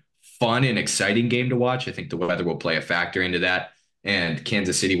like fun and exciting game to watch. I think the weather will play a factor into that, and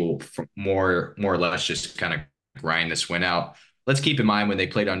Kansas City will more or less just kind of grind this win out. Let's keep in mind when they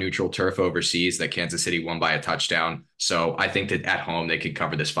played on neutral turf overseas that Kansas City won by a touchdown. So I think that at home they could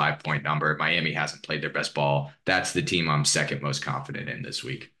cover this 5 point number. Miami hasn't played their best ball. That's the team I'm second most confident in this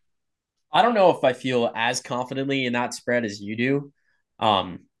week. I don't know if I feel as confidently in that spread as you do.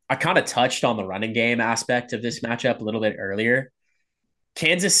 I kind of touched on the running game aspect of this matchup a little bit earlier.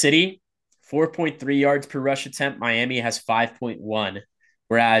 Kansas City, 4.3 yards per rush attempt. Miami has 5.1.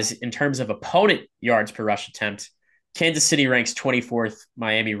 Whereas in terms of opponent yards per rush attempt, Kansas City ranks 24th,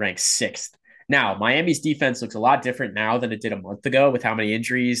 Miami ranks 6th. Now, Miami's defense looks a lot different now than it did a month ago with how many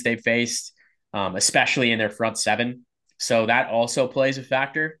injuries they've faced, especially in their front seven. So that also plays a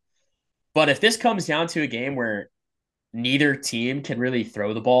factor. But if this comes down to a game where neither team can really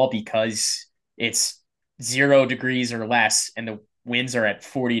throw the ball because it's 0 degrees or less and the winds are at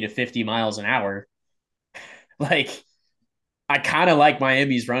 40 to 50 miles an hour, like I kind of like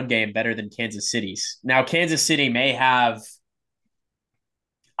Miami's run game better than Kansas City's. Now, Kansas City may have,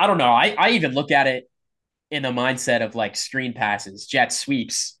 I don't know, I even look at it in the mindset of like screen passes, jet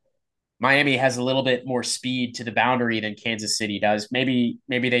sweeps. Miami has a little bit more speed to the boundary than Kansas City does. Maybe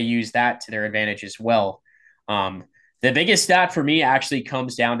they use that to their advantage as well. Um, the biggest stat for me actually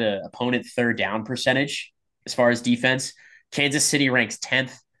comes down to opponent third down percentage as far as defense. Kansas City ranks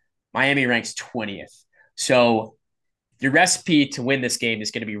 10th, Miami ranks 20th. So your recipe to win this game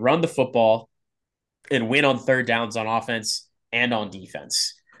is going to be run the football and win on third downs on offense and on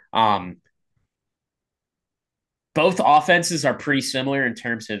defense. Um, both offenses are pretty similar in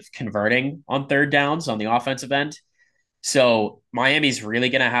terms of converting on third downs on the offensive end. So Miami's really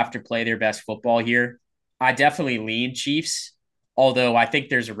going to have to play their best football here. I definitely lean Chiefs, although I think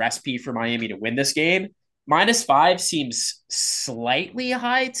there's a recipe for Miami to win this game. -5 seems slightly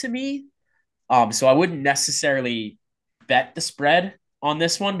high to me. So I wouldn't necessarily bet the spread on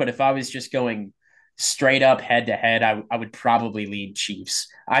this one, but if I was just going straight up head to head, I would probably lean Chiefs.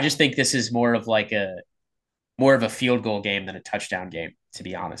 I just think this is more of a field goal game than a touchdown game, to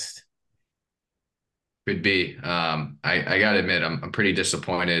be honest. Could be. I gotta admit, I'm pretty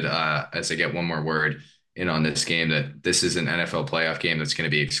disappointed as I get one more word in on this game that this is an NFL playoff game that's going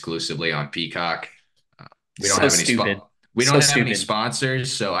to be exclusively on Peacock. Uh, we don't So have any stupid. we So don't have any stupid.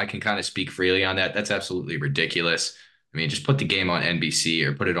 sponsors, so I can kind of speak freely on that. That's absolutely ridiculous. I mean, just put the game on NBC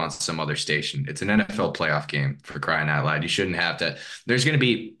or put it on some other station. It's an NFL playoff game for crying out loud. You shouldn't have to. There's going to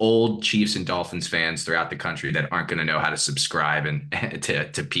be old Chiefs and Dolphins fans throughout the country that aren't going to know how to subscribe and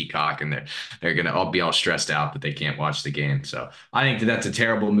to Peacock, and they're going to all be all stressed out that they can't watch the game. So I think that that's a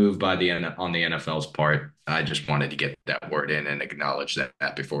terrible move by on the NFL's part. I just wanted to get that word in and acknowledge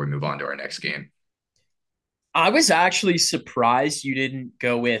that before we move on to our next game. I was actually surprised you didn't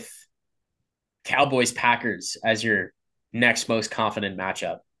go with Cowboys Packers as your next most confident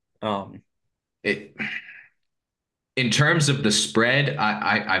matchup. Um, It In terms of the spread,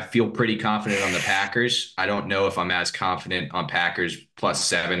 I feel pretty confident on the Packers. I don't know if I'm as confident on Packers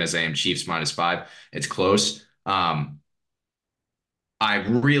 +7 as I am Chiefs -5. It's close. I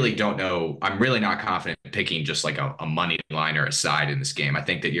really don't know. I'm really not confident picking just like a money line or a side in this game. I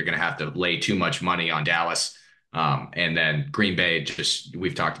think that you're going to have to lay too much money on Dallas. And then Green Bay, just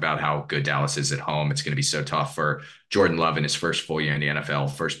we've talked about how good Dallas is at home. It's going to be so tough for Jordan Love in his first full year in the NFL,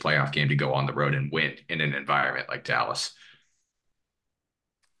 first playoff game to go on the road and win in an environment like Dallas.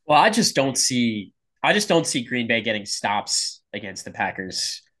 well, I just don't see Green Bay getting stops against the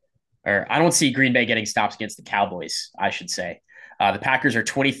Packers, or I don't see Green Bay getting stops against the Cowboys, I should say. The Packers are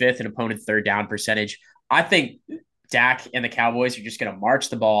 25th in opponent third down percentage. I think Dak and the Cowboys are just going to march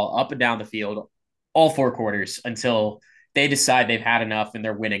the ball up and down the field all 4 quarters until they decide they've had enough and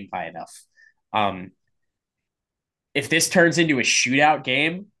they're winning by enough. Um, if this turns into a shootout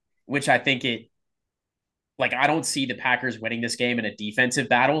game, which I think it, like, I don't see the Packers winning this game in a defensive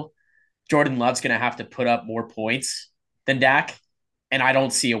battle. Jordan Love's going to have to put up more points than Dak, and I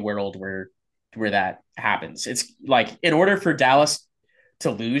don't see a world where that happens. It's like in order for Dallas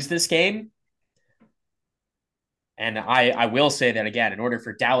to lose this game, and I will say that again, in order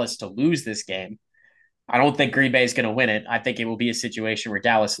for Dallas to lose this game, I don't think Green Bay is going to win it. I think it will be a situation where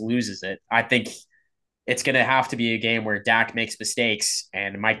Dallas loses it. I think it's going to have to be a game where Dak makes mistakes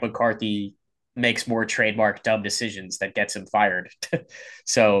and Mike McCarthy makes more trademark dumb decisions that gets him fired.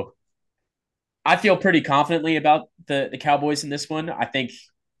 So I feel pretty confidently about the Cowboys in this one. I think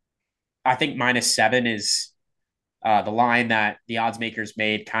 -7 is the line that the odds makers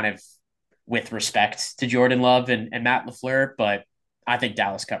made kind of with respect to Jordan Love and Matt LaFleur, but I think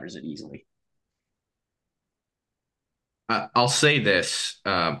Dallas covers it easily. I'll say this.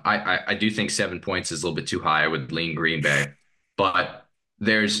 I do think 7 points is a little bit too high. I would lean Green Bay, but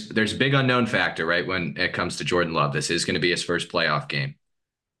there's a big unknown factor, right? When it comes to Jordan Love, this is going to be his first playoff game.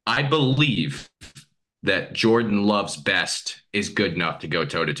 I believe that Jordan Love's best is good enough to go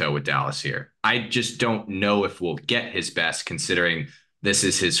toe to toe with Dallas here. I just don't know if we'll get his best considering this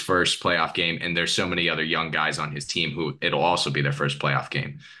is his first playoff game and there's so many other young guys on his team who it'll also be their first playoff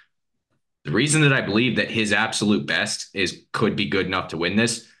game. The reason that I believe that his absolute best is could be good enough to win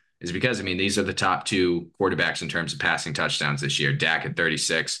this is because I mean these are the top two quarterbacks in terms of passing touchdowns this year. Dak at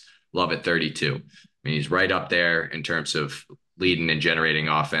 36, Love at 32. I mean he's right up there in terms of leading and generating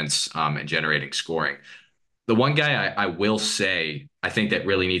offense and generating scoring. The one guy I will say I think that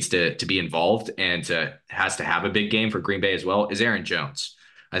really needs to be involved and has to have a big game for Green Bay as well is Aaron Jones.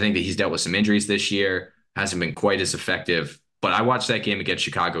 I think that he's dealt with some injuries this year, hasn't been quite as effective. But I watched that game against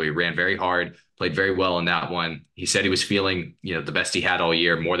Chicago. He ran very hard, played very well in that one. He said he was feeling, the best he had all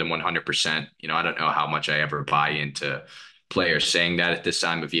year, more than 100%. I don't know how much I ever buy into players saying that at this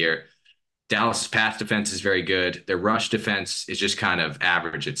time of year. Dallas' pass defense is very good. Their rush defense is just kind of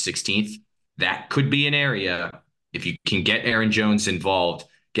average at 16th. That could be an area if you can get Aaron Jones involved,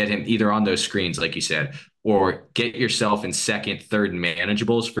 get him either on those screens, like you said, or get yourself in second, third, and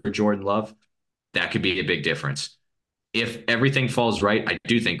manageables for Jordan Love. That could be a big difference. If everything falls right, I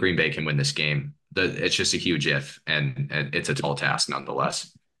do think Green Bay can win this game. It's just a huge if, and it's a tall task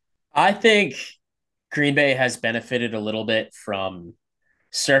nonetheless. I think Green Bay has benefited a little bit from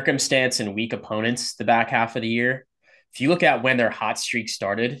circumstance and weak opponents the back half of the year. If you look at when their hot streak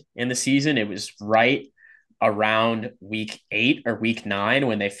started in the season, it was right around week 8 or week 9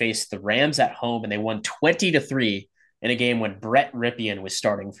 when they faced the Rams at home and they won 20-3 in a game when Brett Ripien was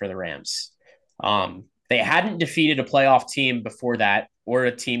starting for the Rams. They hadn't defeated a playoff team before that or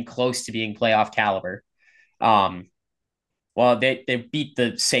a team close to being playoff caliber. Um, well, they beat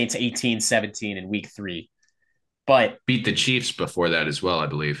the Saints 18-17 in week 3. But Beat the Chiefs before that as well, I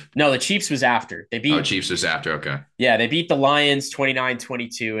believe. no, the Chiefs was after. They Oh, beat Chiefs was after. Okay. Yeah, they beat the Lions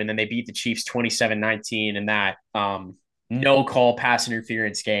 29-22, and then they beat the Chiefs 27-19 in that no call pass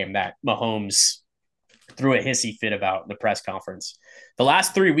interference game that Mahomes threw a hissy fit about in the press conference. The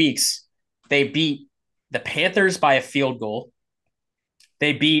last 3 weeks, they beat the Panthers by a field goal.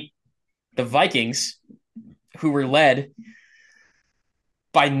 They beat the Vikings, who were led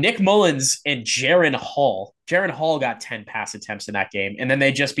by Nick Mullins and Jaren Hall. Jaren Hall got 10 pass attempts in that game, and then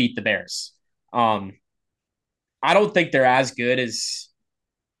they just beat the Bears. I don't think they're as good as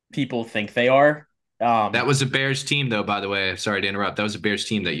people think they are. That was a Bears team, though, by the way. Sorry to interrupt. That was a Bears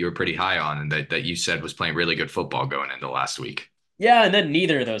team that you were pretty high on and that you said was playing really good football going into last week. Yeah, and then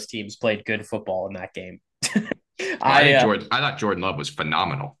neither of those teams played good football in that game. I thought Jordan Love was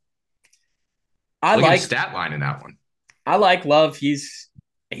phenomenal. I Look at like his stat line in that one. I like Love.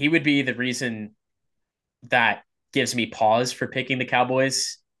 He would be the reason that gives me pause for picking the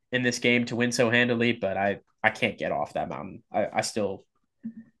Cowboys in this game to win so handily, but I can't get off that mountain. I'm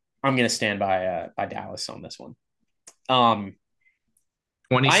going to stand by Dallas on this one.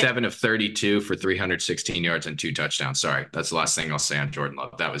 27 of 32 for 316 yards and 2 touchdowns. Sorry, that's the last thing I'll say on Jordan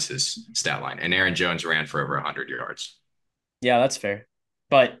Love. That was his stat line. And Aaron Jones ran for over 100 yards. Yeah, that's fair.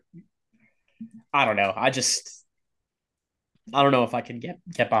 But I don't know. I don't know if I can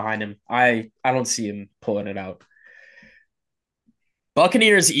get behind him. I don't see him pulling it out.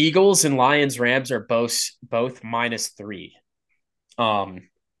 Buccaneers, Eagles, and Lions, Rams are both -3.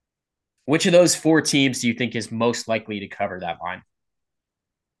 Which of those 4 teams do you think is most likely to cover that line?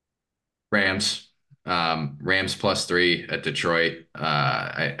 Rams. Rams +3 at Detroit.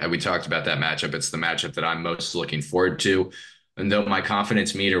 We talked about that matchup. It's the matchup that I'm most looking forward to. And though my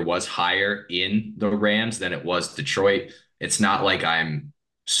confidence meter was higher in the Rams than it was Detroit, it's not like I'm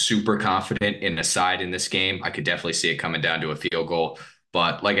super confident in a side in this game. I could definitely see it coming down to a field goal.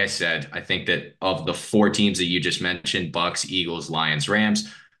 But like I said, I think that of the 4 teams that you just mentioned, Bucks, Eagles, Lions,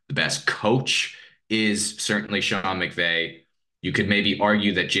 Rams, the best coach is certainly Sean McVay. You could maybe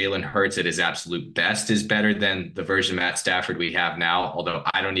argue that Jalen Hurts at his absolute best is better than the version of Matt Stafford we have now, although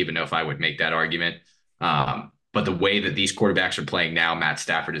I don't even know if I would make that argument. But the way that these quarterbacks are playing now, Matt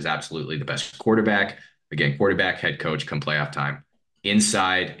Stafford is absolutely the best quarterback. Again, quarterback, head coach, come playoff time.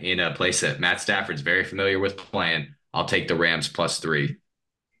 Inside in a place that Matt Stafford's very familiar with playing, I'll take the Rams +3.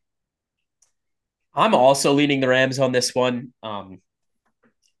 I'm also leaning the Rams on this one.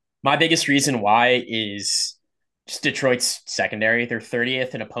 My biggest reason why is just Detroit's secondary. They're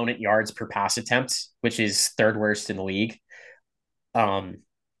 30th in opponent yards per pass attempt, which is third worst in the league. Um,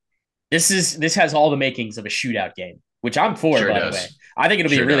 this has all the makings of a shootout game, which I'm for, Sure by the way. does. I think it'll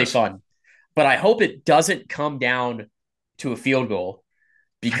be Sure really does. fun, but I hope it doesn't come down to a field goal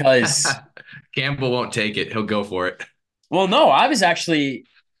because, Campbell won't take it. He'll go for it. well, no, I was actually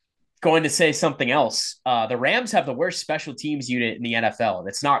going to say something else. The Rams have the worst special teams unit in the NFL, and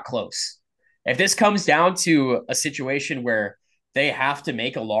it's not close. If this comes down to a situation where they have to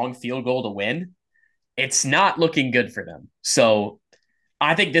make a long field goal to win, it's not looking good for them. So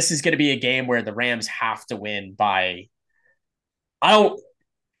I think this is going to be a game where the Rams have to win by. I don't.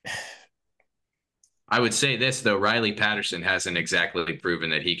 I would say this though, Riley Patterson hasn't exactly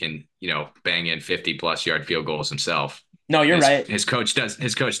proven that he can, bang in 50 plus yard field goals himself. No, you're His right. his coach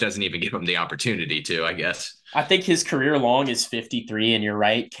doesn't even give him the opportunity to, I guess. I think his career long is 53, and you're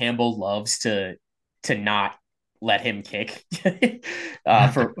right. Campbell loves to not let him kick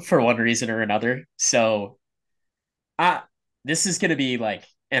for one reason or another. So I this is going to be like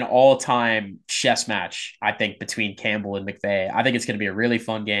an all time chess match. I think between Campbell and McVay. I think it's going to be a really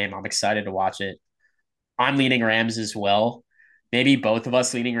fun game. I'm excited to watch it. I'm leaning Rams as well. Maybe both of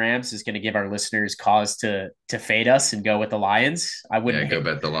us leaning Rams is going to give our listeners cause to fade us and go with the Lions. Yeah, go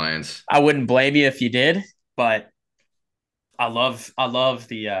bet the Lions. I wouldn't blame you if you did, but I love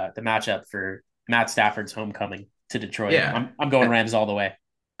the matchup for Matt Stafford's homecoming to Detroit. Yeah. I'm going Rams all the way.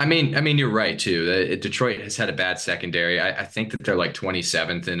 I mean, you're right too. Detroit has had a bad secondary. I think that they're like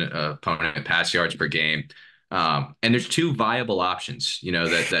 27th in opponent pass yards per game. And there's two viable options,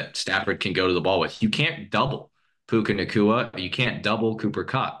 that Stafford can go to the ball with. You can't double Puka Nakua. You can't double Cooper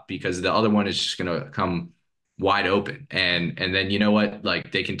Kupp because the other one is just going to come wide open. And then you know what?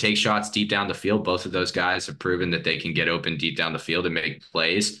 Like they can take shots deep down the field. Both of those guys have proven that they can get open deep down the field and make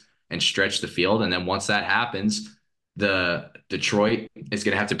plays and stretch the field. And then once that happens, the Detroit is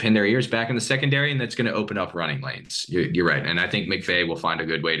going to have to pin their ears back in the secondary, and that's going to open up running lanes. You're right, and I think McVay will find a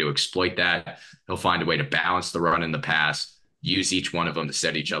good way to exploit that. He'll find a way to balance the run and the pass, use each one of them to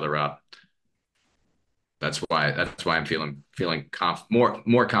set each other up. That's why I'm feeling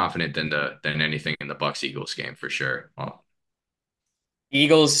more confident than anything in the Bucks Eagles game for sure. Well,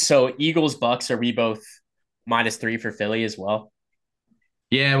 Eagles Bucks, are we both -3 for Philly as well?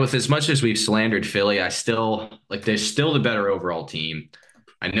 yeah, with as much as we've slandered Philly, I still like they're still the better overall team.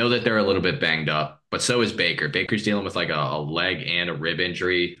 I know that they're a little bit banged up, but so is Baker. Baker's dealing with like a leg and a rib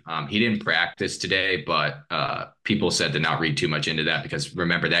injury. He didn't practice today, but people said to not read too much into that because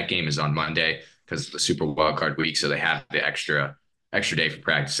remember that game is on Monday because of the Super Wild Card week, so they have the extra day for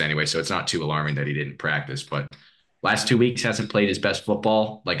practice anyway. So it's not too alarming that he didn't practice. But last 2 weeks hasn't played his best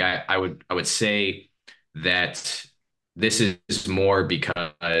football. Like I would say that this is more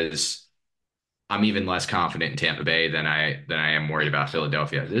because I'm even less confident in Tampa Bay than I am worried about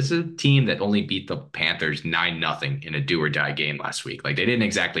Philadelphia. This is a team that only beat the Panthers 9-0 in a do or die game last week. Like they didn't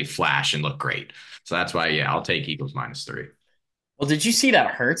exactly flash and look great. So that's why, yeah, I'll take Eagles -3. Well, did you see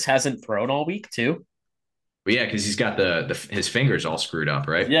that Hurts hasn't thrown all week too? But yeah, because he's got the his fingers all screwed up,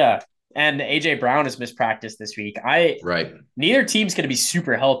 right? Yeah, and AJ Brown has missed practice this week. I Right. Neither team's going to be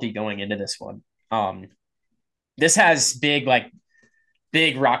super healthy going into this one. This has big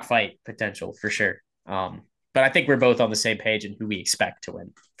rock fight potential for sure. But I think we're both on the same page in who we expect to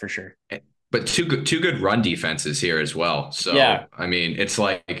win for sure. But two good run defenses here as well. Yeah, So I mean, it's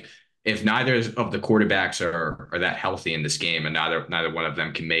like if neither of the quarterbacks are that healthy in this game, and neither one of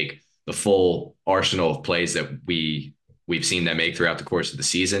them can make the full arsenal of plays that we've seen them make throughout the course of the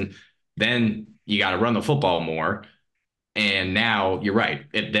season, then you got to run the football more. And now you're right.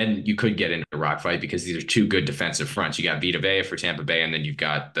 Then you could get into a rock fight because these are two good defensive fronts. You got Vita Vea for Tampa Bay, and then you've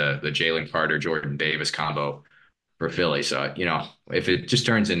got the Jalen Carter, Jordan Davis combo for Philly. So, if it just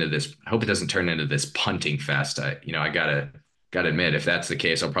turns into this, I hope it doesn't turn into this punting fest. I gotta admit, if that's the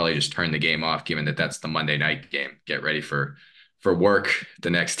case, I'll probably just turn the game off, given that that's the Monday night game. Get ready for work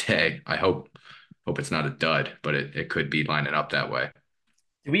the next day. I hope it's not a dud, but it could be lining up that way.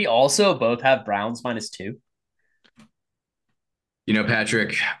 do we also both have Browns -2?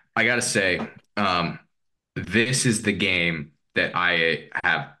 Patrick, I gotta say, this is the game that I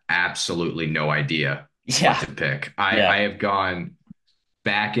have absolutely no idea what Yeah, to pick. I, yeah. I have gone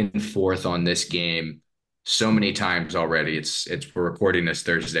back and forth on this game so many times already. We're recording this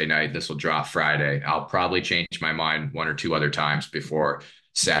Thursday night. This will drop Friday. I'll probably change my mind one or two other times before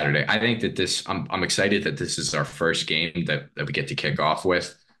Saturday. I think that I'm excited that this is our first game that we get to kick off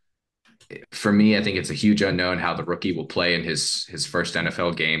with. For me, I think it's a huge unknown how the rookie will play in his first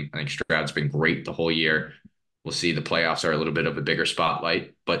NFL game. I think Stroud's been great the whole year. we'll see. The playoffs are a little bit of a bigger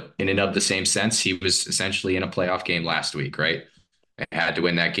spotlight, but in and of the same sense, he was essentially in a playoff game last week, right? They had to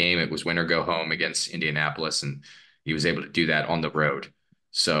win that game. It was win or go home against Indianapolis, and he was able to do that on the road.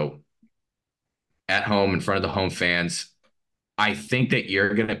 So at home in front of the home fans, I think that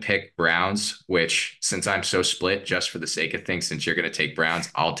you're going to pick Browns, which since I'm so split, just for the sake of things, since you're going to take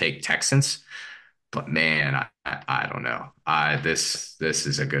Browns, I'll take Texans. But man, I don't know. This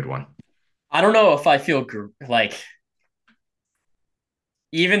is a good one. I don't know if I feel like,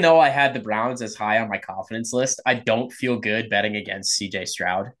 even though I had the Browns as high on my confidence list, I don't feel good betting against CJ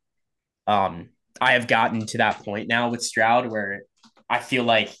Stroud. Um, I have gotten to that point now with Stroud where I feel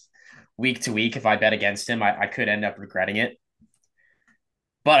like week to week, if I bet against him, I could end up regretting it.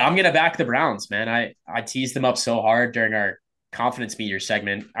 But I'm gonna back the Browns, man. I teased them up so hard during our confidence meter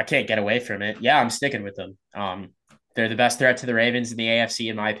segment. I can't get away from it. Yeah, I'm sticking with them. They're the best threat to the Ravens in the AFC,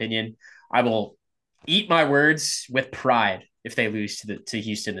 in my opinion. I will eat my words with pride if they lose to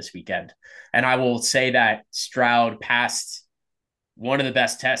Houston this weekend, and I will say that Stroud passed one of the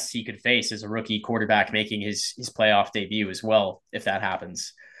best tests he could face as a rookie quarterback making his playoff debut as well, if that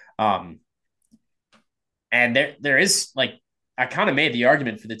happens. Um, and there is like, I kind of made the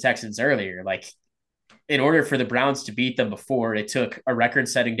argument for the Texans earlier. Like, in order for the Browns to beat them before, it took a record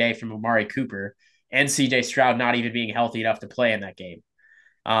setting day from Amari Cooper and CJ Stroud not even being healthy enough to play in that game.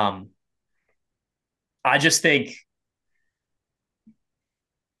 Um, I just think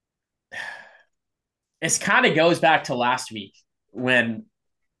it kind of goes back to last week when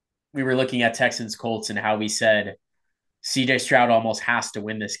we were looking at Texans Colts and how we said CJ Stroud almost has to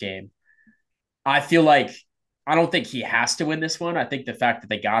win this game. I feel like I don't think he has to win this one. I think the fact that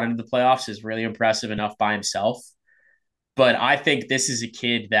they got into the playoffs is really impressive enough by himself. But I think this is a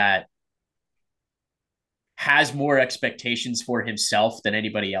kid that has more expectations for himself than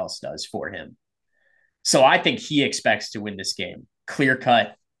anybody else does for him. So I think he expects to win this game. Clear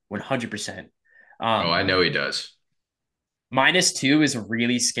cut, 100%. Oh, I know he does. -2 is a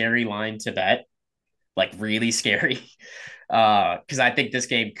really scary line to bet, like really scary. Because I think this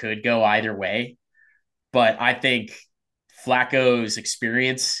game could go either way. But I think Flacco's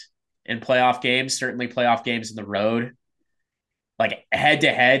experience in playoff games, certainly playoff games in the road, like head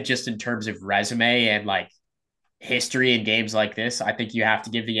to head, just in terms of resume and like history in games like this, I think you have to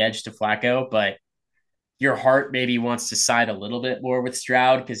give the edge to Flacco. But your heart maybe wants to side a little bit more with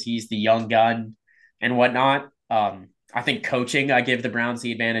Stroud because he's the young gun and whatnot. I think coaching, I give the Browns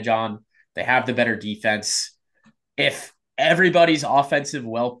the advantage on. They have the better defense. If everybody's offensive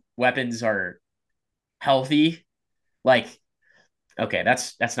weapons are healthy, like, okay,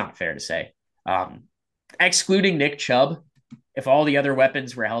 that's not fair to say. Um, Excluding Nick Chubb, if all the other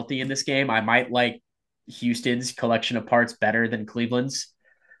weapons were healthy in this game, I might like Houston's collection of parts better than Cleveland's.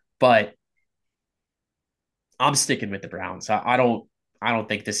 But I'm sticking with the Browns. I don't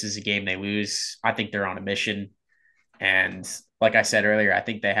think this is a game they lose. I think they're on a mission. And like I said earlier, I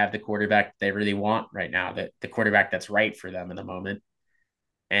think they have the quarterback they really want right now, that the quarterback that's right for them in the moment.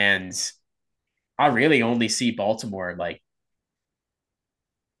 And I really only see Baltimore, like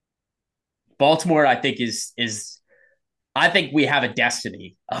Baltimore, I think is I think we have a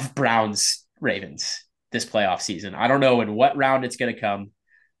destiny of Browns Ravens this playoff season. I don't know in what round it's going to come.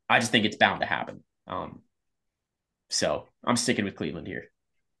 I just think it's bound to happen. So I'm sticking with Cleveland here.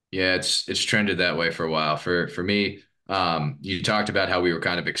 Yeah, it's trended that way for a while. For me, you talked about how we were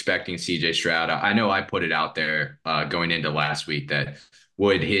kind of expecting CJ Stroud. I know I put it out there going into last week that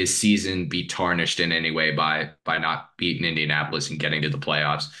would his season be tarnished in any way by not beating Indianapolis and getting to the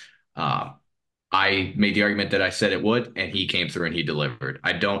playoffs. Um, I made the argument that I said it would, and he came through and he delivered.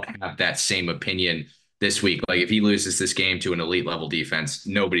 I don't have that same opinion this week. Like if he loses this game to an elite level defense,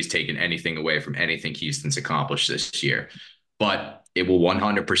 nobody's taken anything away from anything Houston's accomplished this year. But it will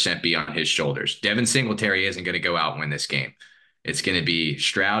 100% be on his shoulders. Devin Singletary isn't going to go out and win this game. It's going to be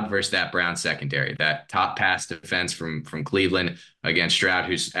Stroud versus that Brown secondary, that top pass defense from Cleveland against Stroud,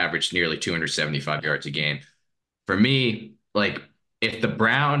 who's averaged nearly 275 yards a game. For me, like if the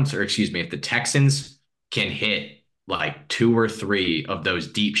Browns, or excuse me, if the Texans can hit like two or three of those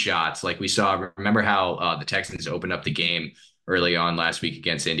deep shots, like we saw, remember how the Texans opened up the game early on last week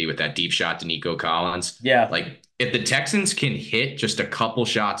against Indy with that deep shot to Nico Collins? Yeah. Like if the Texans can hit just a couple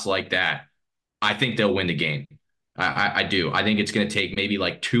shots like that, I think they'll win the game. I do. I think it's going to take maybe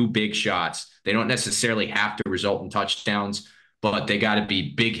like two big shots. They don't necessarily have to result in touchdowns, but they got to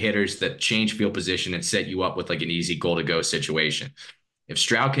be big hitters that change field position and set you up with like an easy goal to go situation. If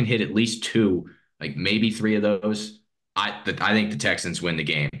Stroud can hit at least two, like maybe three of those, I think the Texans win the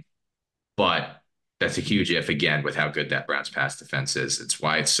game. But that's a huge if again with how good that Browns pass defense is. It's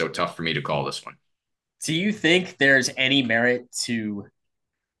why it's so tough for me to call this one. Do you think there's any merit to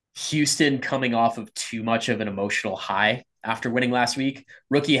Houston coming off of too much of an emotional high after winning last week?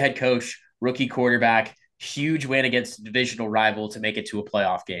 Rookie head coach, rookie quarterback, huge win against a divisional rival to make it to a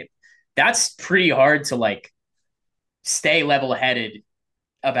playoff game. That's pretty hard to like stay level headed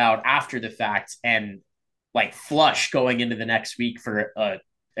about after the fact and like flush going into the next week for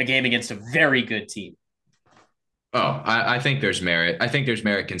a game against a very good team. Oh, I think there's merit. I think there's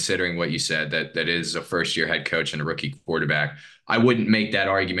merit considering what you said that is a first year head coach and a rookie quarterback. I wouldn't make that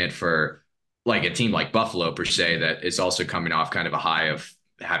argument for like a team like Buffalo per se that is also coming off kind of a high of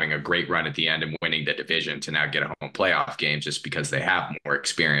having a great run at the end and winning the division to now get a home playoff game just because they have more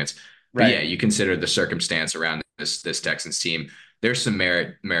experience. But yeah, Right. you consider the circumstance around this Texans team. There's some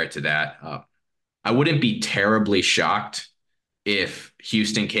merit to that. I wouldn't be terribly shocked if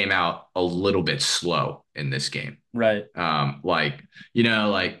Houston came out a little bit slow in this game. Right. Like,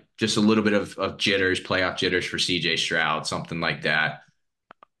 like just a little bit of jitters, playoff jitters for CJ Stroud, something like that.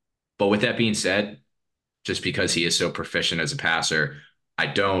 But with that being said, just because he is so proficient as a passer, I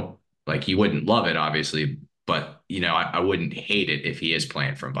don't like he wouldn't love it, obviously, but I wouldn't hate it if he is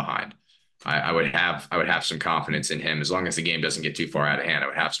playing from behind. I would have some confidence in him as long as the game doesn't get too far out of hand. I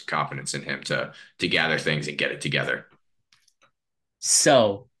would have some confidence in him to gather things and get it together.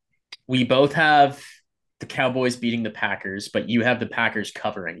 So we both have the Cowboys beating the Packers, but you have the Packers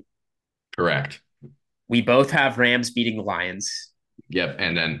covering. Correct. We both have Rams beating the Lions. Yep.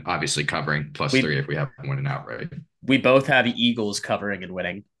 And then obviously covering plus We three if we have one and outright. we both have the Eagles covering and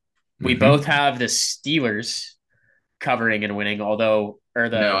winning. We both Mm-hmm. have the Steelers covering and winning, although or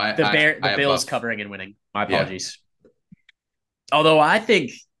No, the I have Bills Buff. covering and winning. My Yeah. apologies. Although I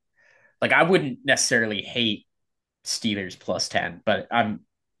think like I wouldn't necessarily hate Steelers plus 10, but I'm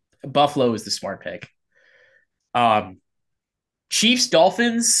Buffalo is the smart pick. Um Chiefs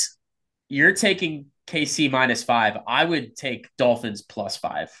Dolphins, you're taking KC -5. I would take Dolphins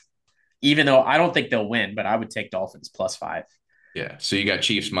 +5. Even though I don't think they'll win, but I would take Dolphins +5. Yeah. So you got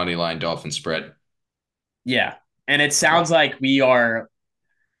Chiefs money line, Dolphins spread. Yeah. And Okay. it sounds like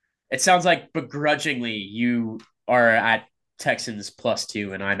begrudgingly you are at Texans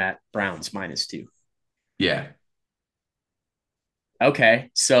 +2 and I'm at Browns -2. Yeah.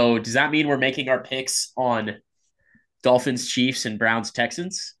 Okay. So does that mean we're making our picks on Dolphins, Chiefs, and Browns,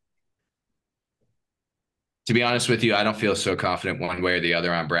 Texans? To be honest with you, I don't feel so confident one way or the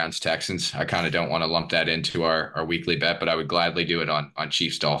other on Browns Texans. I kind of don't want to lump that into our weekly bet, but I would gladly do it on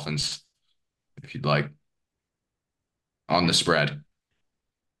Chiefs Dolphins if you'd like on the spread.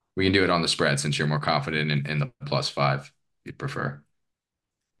 We can do it on the spread since you're more confident in the +5 if you'd prefer.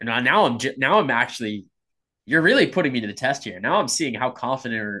 And now I'm actually you're really putting me to the test here. Now I'm seeing how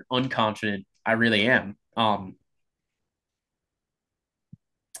confident or unconfident I really am.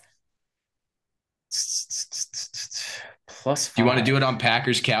 Plus Do you want to do five. it on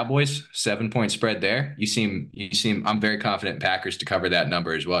Packers Cowboys? 7 point spread there. You seem I'm very confident in Packers to cover that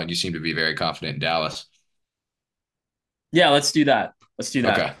number as well. And you seem to be very confident in Dallas. Yeah, let's do that. Let's do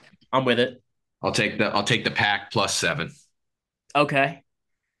that. Okay. I'm with it. I'll take the Pack +7. Okay.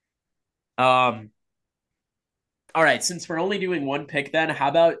 Um. All right. Since we're only doing one pick, then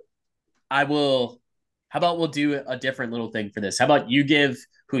I will. How about we'll do a different little thing for this? How about you give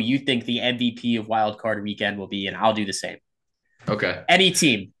who you think the MVP of Wild Card Weekend will be, and I'll do the same. Okay. Any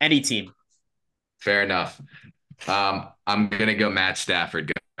team, any team. Fair enough. I'm gonna go Matt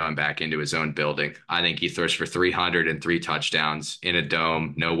Stafford going back into his own building. I think he throws for 303 touchdowns in a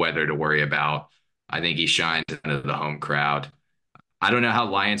dome, no weather to worry about. I think he shines into the home crowd. I don't know how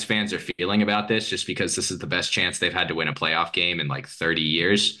Lions fans are feeling about this, just because this is the best chance they've had to win a playoff game in like 30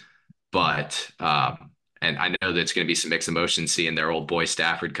 years. But and I know there's going to be some mixed emotions seeing their old boy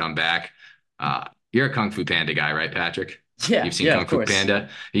Stafford come back. You're a Kung Fu Panda guy, right, Patrick? Yeah, You've seen yeah, of Kung Fu course. Panda. Have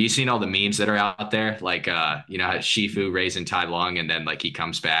you seen all the memes that are out there? Like Shifu raising Tai Lung and then like he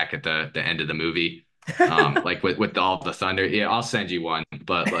comes back at the end of the movie. Like with all the thunder. Yeah, I'll send you one.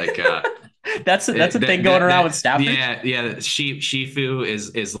 But like That's a thing going that around with that Stafford. yeah. Shifu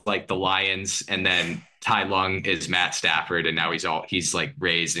is like the Lions, and then Tai Lung is Matt Stafford, and now he's like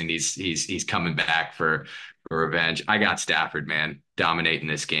raised and he's coming back for revenge. I got Stafford, man, dominating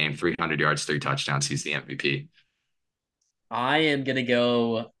this game, 300 yards, 3 touchdowns. He's the MVP. I am gonna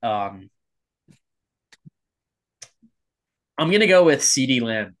go. I'm gonna go with CD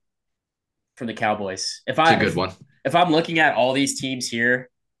Lamb from the Cowboys. It's a good one. If I'm looking at all these teams here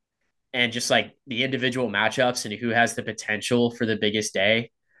and just like the individual matchups and who has the potential for the biggest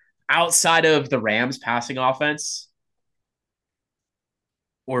day outside of the Rams passing offense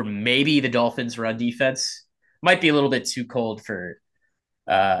or maybe the Dolphins run defense, might be a little bit too cold for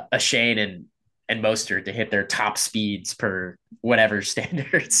a Shane and Mostert to hit their top speeds per whatever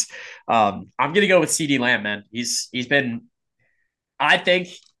standards. I'm gonna go with CD Lamb, man. He's been, I think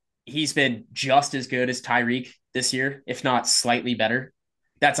he's been just as good as Tyreek this year, if not slightly better.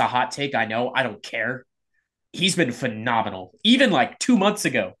 That's a hot take, I know. I don't care. He's been phenomenal. Even like 2 months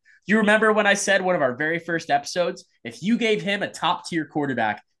ago, you remember when I said one of our very first episodes, if you gave him a top tier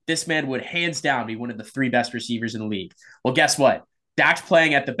quarterback, this man would hands down be one of the three best receivers in the league. Well, guess what? Dak's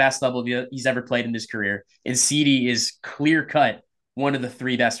playing at the best level he's ever played in his career, and CD is clear cut one of the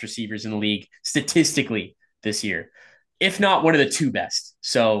three best receivers in the league statistically this year, if not one of the two best.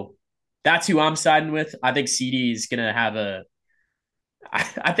 So that's who I'm siding with. I think CD is going to have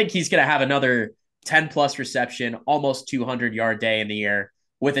I think he's going to have another 10 plus reception, almost 200-yard day in the air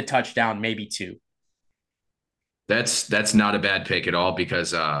with a touchdown, maybe two. That's not a bad pick at all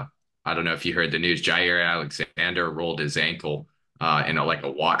because I don't know if you heard the news. Jair Alexander rolled his ankle in like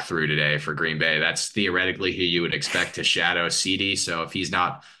a walkthrough today for Green Bay. That's theoretically who you would expect to shadow CD. So if he's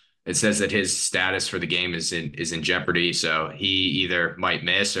not, it says that his status for the game is in jeopardy. So he either might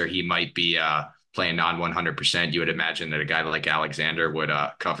miss or he might be playing non 100%. You would imagine that a guy like Alexander would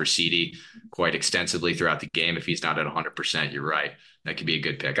cover CD quite extensively throughout the game. If he's not at 100%, you're right. That could be a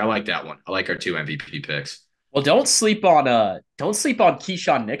good pick. I like that one. I like our two MVP picks. Well, don't sleep on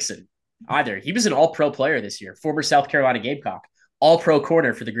Keyshawn Nixon either. He was an all pro player this year, former South Carolina Gamecock, all pro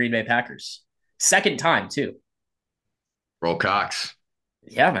corner for the Green Bay Packers. Second time, too. Roll Cox.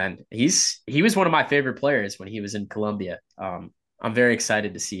 Yeah, man. He was one of my favorite players when he was in Columbia. I'm very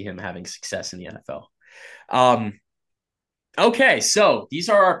excited to see him having success in the NFL. Um, okay, so these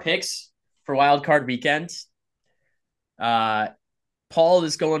are our picks for Wild Card Weekend. Uh, Paul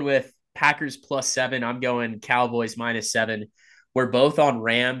is going with Packers +7. I'm going Cowboys -7. We're both on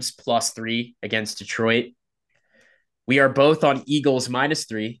Rams +3 against Detroit. We are both on Eagles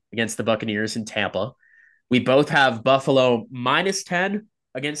 -3 against the Buccaneers in Tampa. We both have Buffalo -10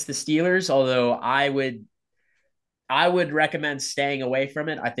 against the Steelers, although I would recommend staying away from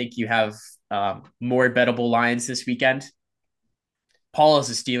it. I think you have more bettable lines this weekend. Paul is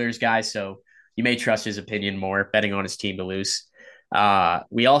a Steelers guy, so you may trust his opinion more, betting on his team to lose.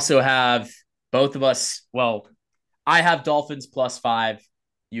 We also have both of us. Well, I have Dolphins +5.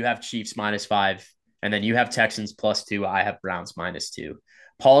 You have Chiefs -5. And then you have Texans +2. I have Browns -2.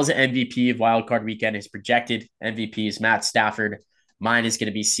 Paul's MVP of Wild Card Weekend. His projected MVP is Matt Stafford. Mine is going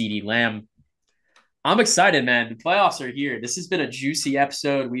to be CeeDee Lamb. I'm excited, man. The playoffs are here. This has been a juicy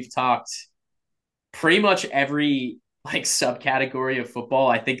episode. We've talked pretty much every like subcategory of football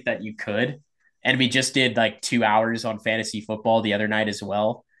I think that you could. And we just did like 2 hours on fantasy football the other night as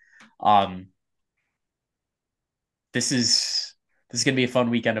well. Um, this is gonna be a fun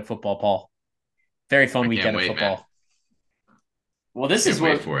weekend of football, Paul. Very fun I can't weekend of wait, man. football. Well, this Can't is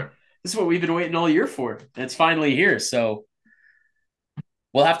wait what for it. this is what we've been waiting all year for. And it's finally here. So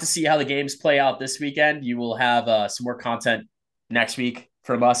we'll have to see how the games play out this weekend. You will have some more content next week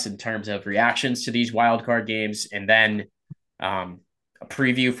from us in terms of reactions to these wild card games, and then a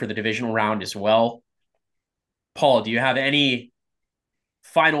preview for the divisional round as well. Paul, do you have any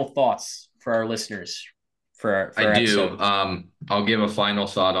final thoughts for our listeners for I our do. episode? I'll give a final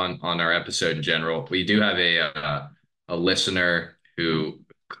thought on our episode in general. We do have a listener who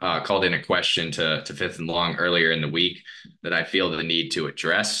called in a question to Fifth and Long earlier in the week that I feel the need to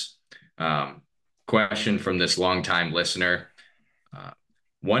address. Question from this longtime listener.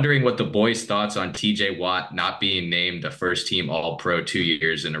 Wondering what the boys' thoughts on TJ Watt not being named a first team All Pro 2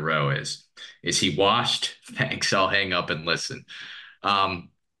 years in a row is. Is he washed? Thanks. I'll hang up and listen.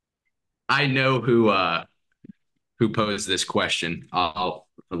 Um, I know who posed this question. I'll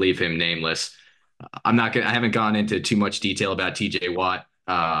leave him nameless. I haven't gone into too much detail about TJ Watt.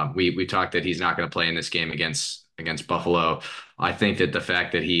 We talked that he's not going to play in this game against Buffalo. I think that the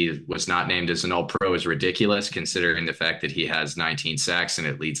fact that he was not named as an All Pro is ridiculous, considering the fact that he has 19 sacks and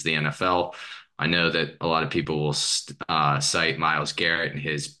it leads the NFL. I know that a lot of people will cite Myles Garrett and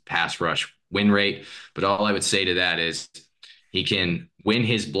his pass rush win rate, but all I would say to that is he can win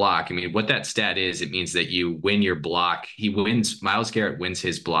his block. I mean, what that stat is, it means that you win your block. Myles Garrett wins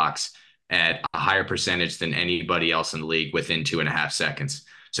his blocks at a higher percentage than anybody else in the league within 2.5 seconds.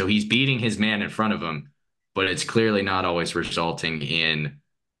 So he's beating his man in front of him, but it's clearly not always resulting in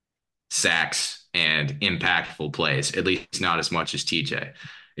sacks and impactful plays, at least not as much as TJ.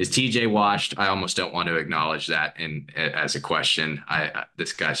 Is TJ washed? I almost don't want to acknowledge that as a question.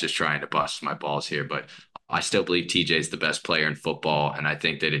 This guy's just trying to bust my balls here, but I still believe TJ is the best player in football, and I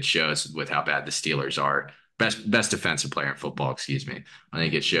think that it shows with how bad the Steelers are. Best defensive player in football, excuse me. I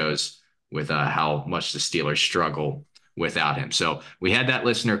think it shows with how much the Steelers struggle without him. So we had that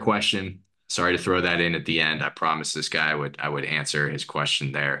listener question. sorry to throw that in at the end. I promised this guy I would answer his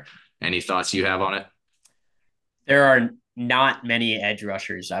question there. Any thoughts you have on it? There are not many edge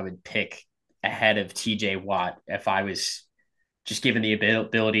rushers I would pick ahead of TJ Watt if I was just given the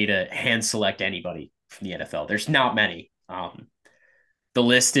ability to hand select anybody from the NFL. There's not many. The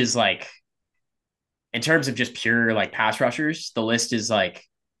list is like, in terms of just pure like pass rushers, the list is like,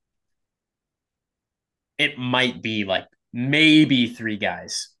 it might be like maybe three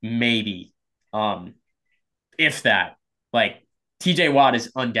guys, maybe, if that. Like TJ Watt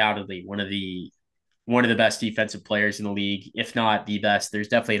is undoubtedly one of the best defensive players in the league, if not the best. There's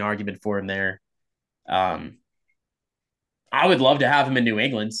definitely an argument for him there. Um, I would love to have him in New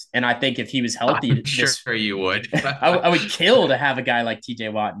England, and I think if he was healthy, I'm sure you would. I would kill to have a guy like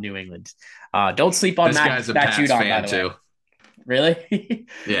TJ Watt in New England. Don't sleep on This guy's a Matt Pats Judon, by fan the too. way. Really?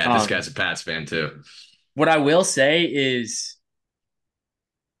 Yeah, this guy's a Pats fan too. What I will say is,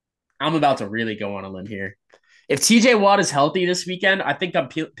 I'm about to really go on a limb here. If TJ Watt is healthy this weekend, I think I'm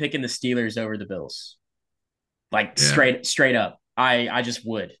picking the Steelers over the Bills. Like Yeah. straight up. I just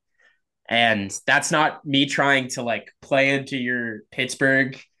would. And that's not me trying to like play into your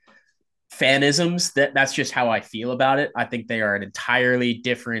Pittsburgh fanisms. That's just how I feel about it. I think they are an entirely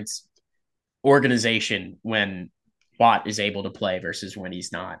different organization when Watt is able to play versus when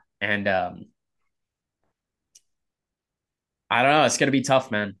he's not. And I don't know. It's gonna be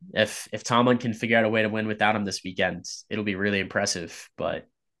tough, man. If Tomlin can figure out a way to win without him this weekend, it'll be really impressive. But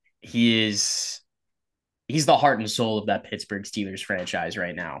he's the heart and soul of that Pittsburgh Steelers franchise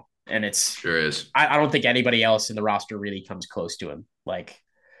right now. And Sure is. I don't think anybody else in the roster really comes close to him. Like,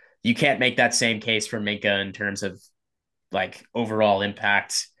 you can't make that same case for Minka in terms of like overall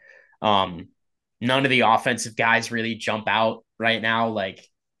impact. None of the offensive guys really jump out right now. Like,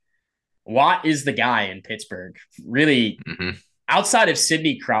 Watt is the guy in Pittsburgh. Really, outside of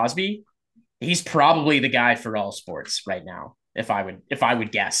Sidney Crosby, he's probably the guy for all sports right now. If I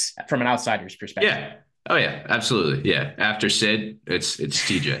would guess from an outsider's perspective. Yeah. Oh yeah, absolutely. Yeah. After Sid, it's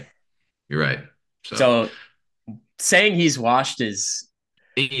TJ. You're right. So saying he's washed is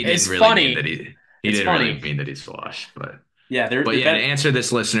funny. Mean that he didn't funny. really mean that he's washed, but yeah. To answer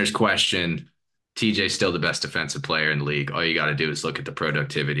this listener's question, TJ's still the best defensive player in the league. All you got to do is look at the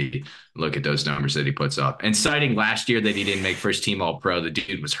productivity, look at those numbers that he puts up. And citing last year that he didn't make first team All Pro, the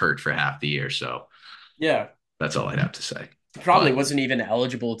dude was hurt for half the year. So yeah, that's all I'd have to say. Probably wasn't even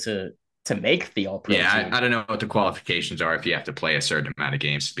eligible to make the All Pro. Yeah, I don't know what the qualifications are if you have to play a certain amount of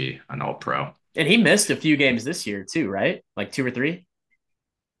games to be an All Pro. And he missed a few games this year too, right? Like 2 or 3.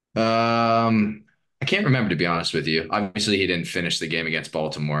 I can't remember, to be honest with you. Obviously, he didn't finish the game against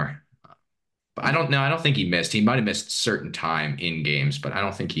Baltimore. But I don't know. I don't think he missed. He might have missed certain time in games, but I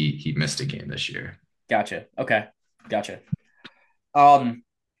don't think he missed a game this year. Gotcha. Okay. Gotcha. All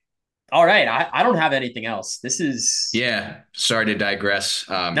right. I don't have anything else. This is Sorry to digress.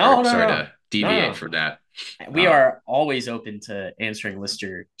 Sorry to deviate from that. We are always open to answering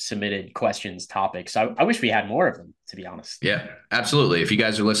listener submitted questions, topics. I wish we had more of them, to be honest. Yeah, absolutely. If you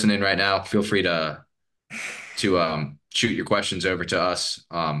guys are listening right now, feel free to shoot your questions over to us.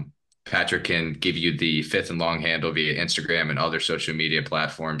 Patrick can give you the Fifth and Long handle via Instagram and other social media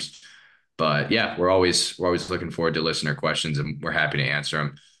platforms. But yeah, we're always looking forward to listener questions, and we're happy to answer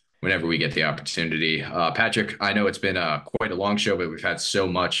them whenever we get the opportunity. Patrick, I know it's been quite a long show, but we've had so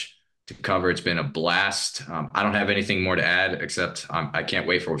much to cover. It's been a blast. I don't have anything more to add except I can't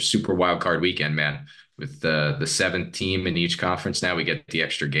wait for Super Wild Card Weekend, man. With the seventh team in each conference now, we get the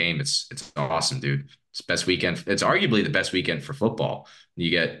extra game. It's awesome, dude. It's best weekend. It's arguably the best weekend for football. You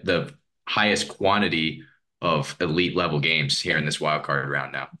get the highest quantity of elite level games here in this wild card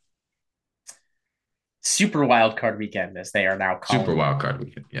round now. Super Wild Card Weekend, as they are now called. Super Wild Card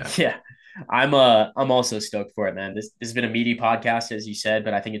Weekend. Yeah. Yeah. I'm also stoked for it, man. This has been a meaty podcast, as you said,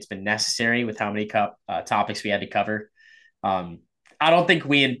 but I think it's been necessary with how many topics we had to cover. I don't think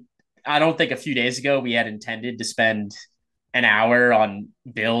a few days ago we had intended to spend an hour on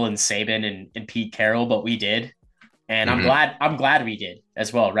Bill and Saban and Pete Carroll, but we did. And I'm glad we did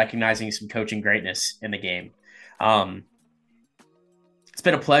as well, recognizing some coaching greatness in the game. It's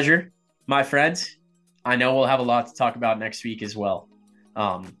been a pleasure, my friends. I know we'll have a lot to talk about next week as well.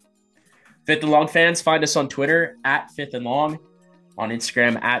 Fifth and Long fans, find us on Twitter at Fifth and Long, on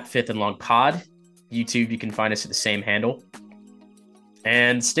Instagram at Fifth and Long Pod. YouTube, you can find us at the same handle.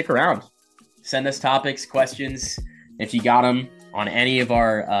 And stick around. Send us topics, questions, if you got them, on any of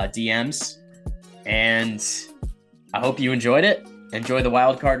our DMs. And I hope you enjoyed it. Enjoy the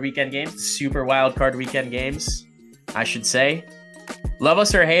Wild Card Weekend games, the Super Wild Card Weekend games, I should say. Love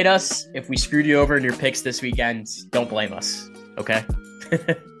us or hate us. If we screwed you over in your picks this weekend, don't blame us. Okay?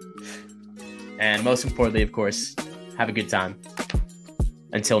 And most importantly, of course, have a good time.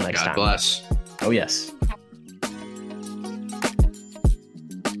 Until next time. God bless. Oh, yes.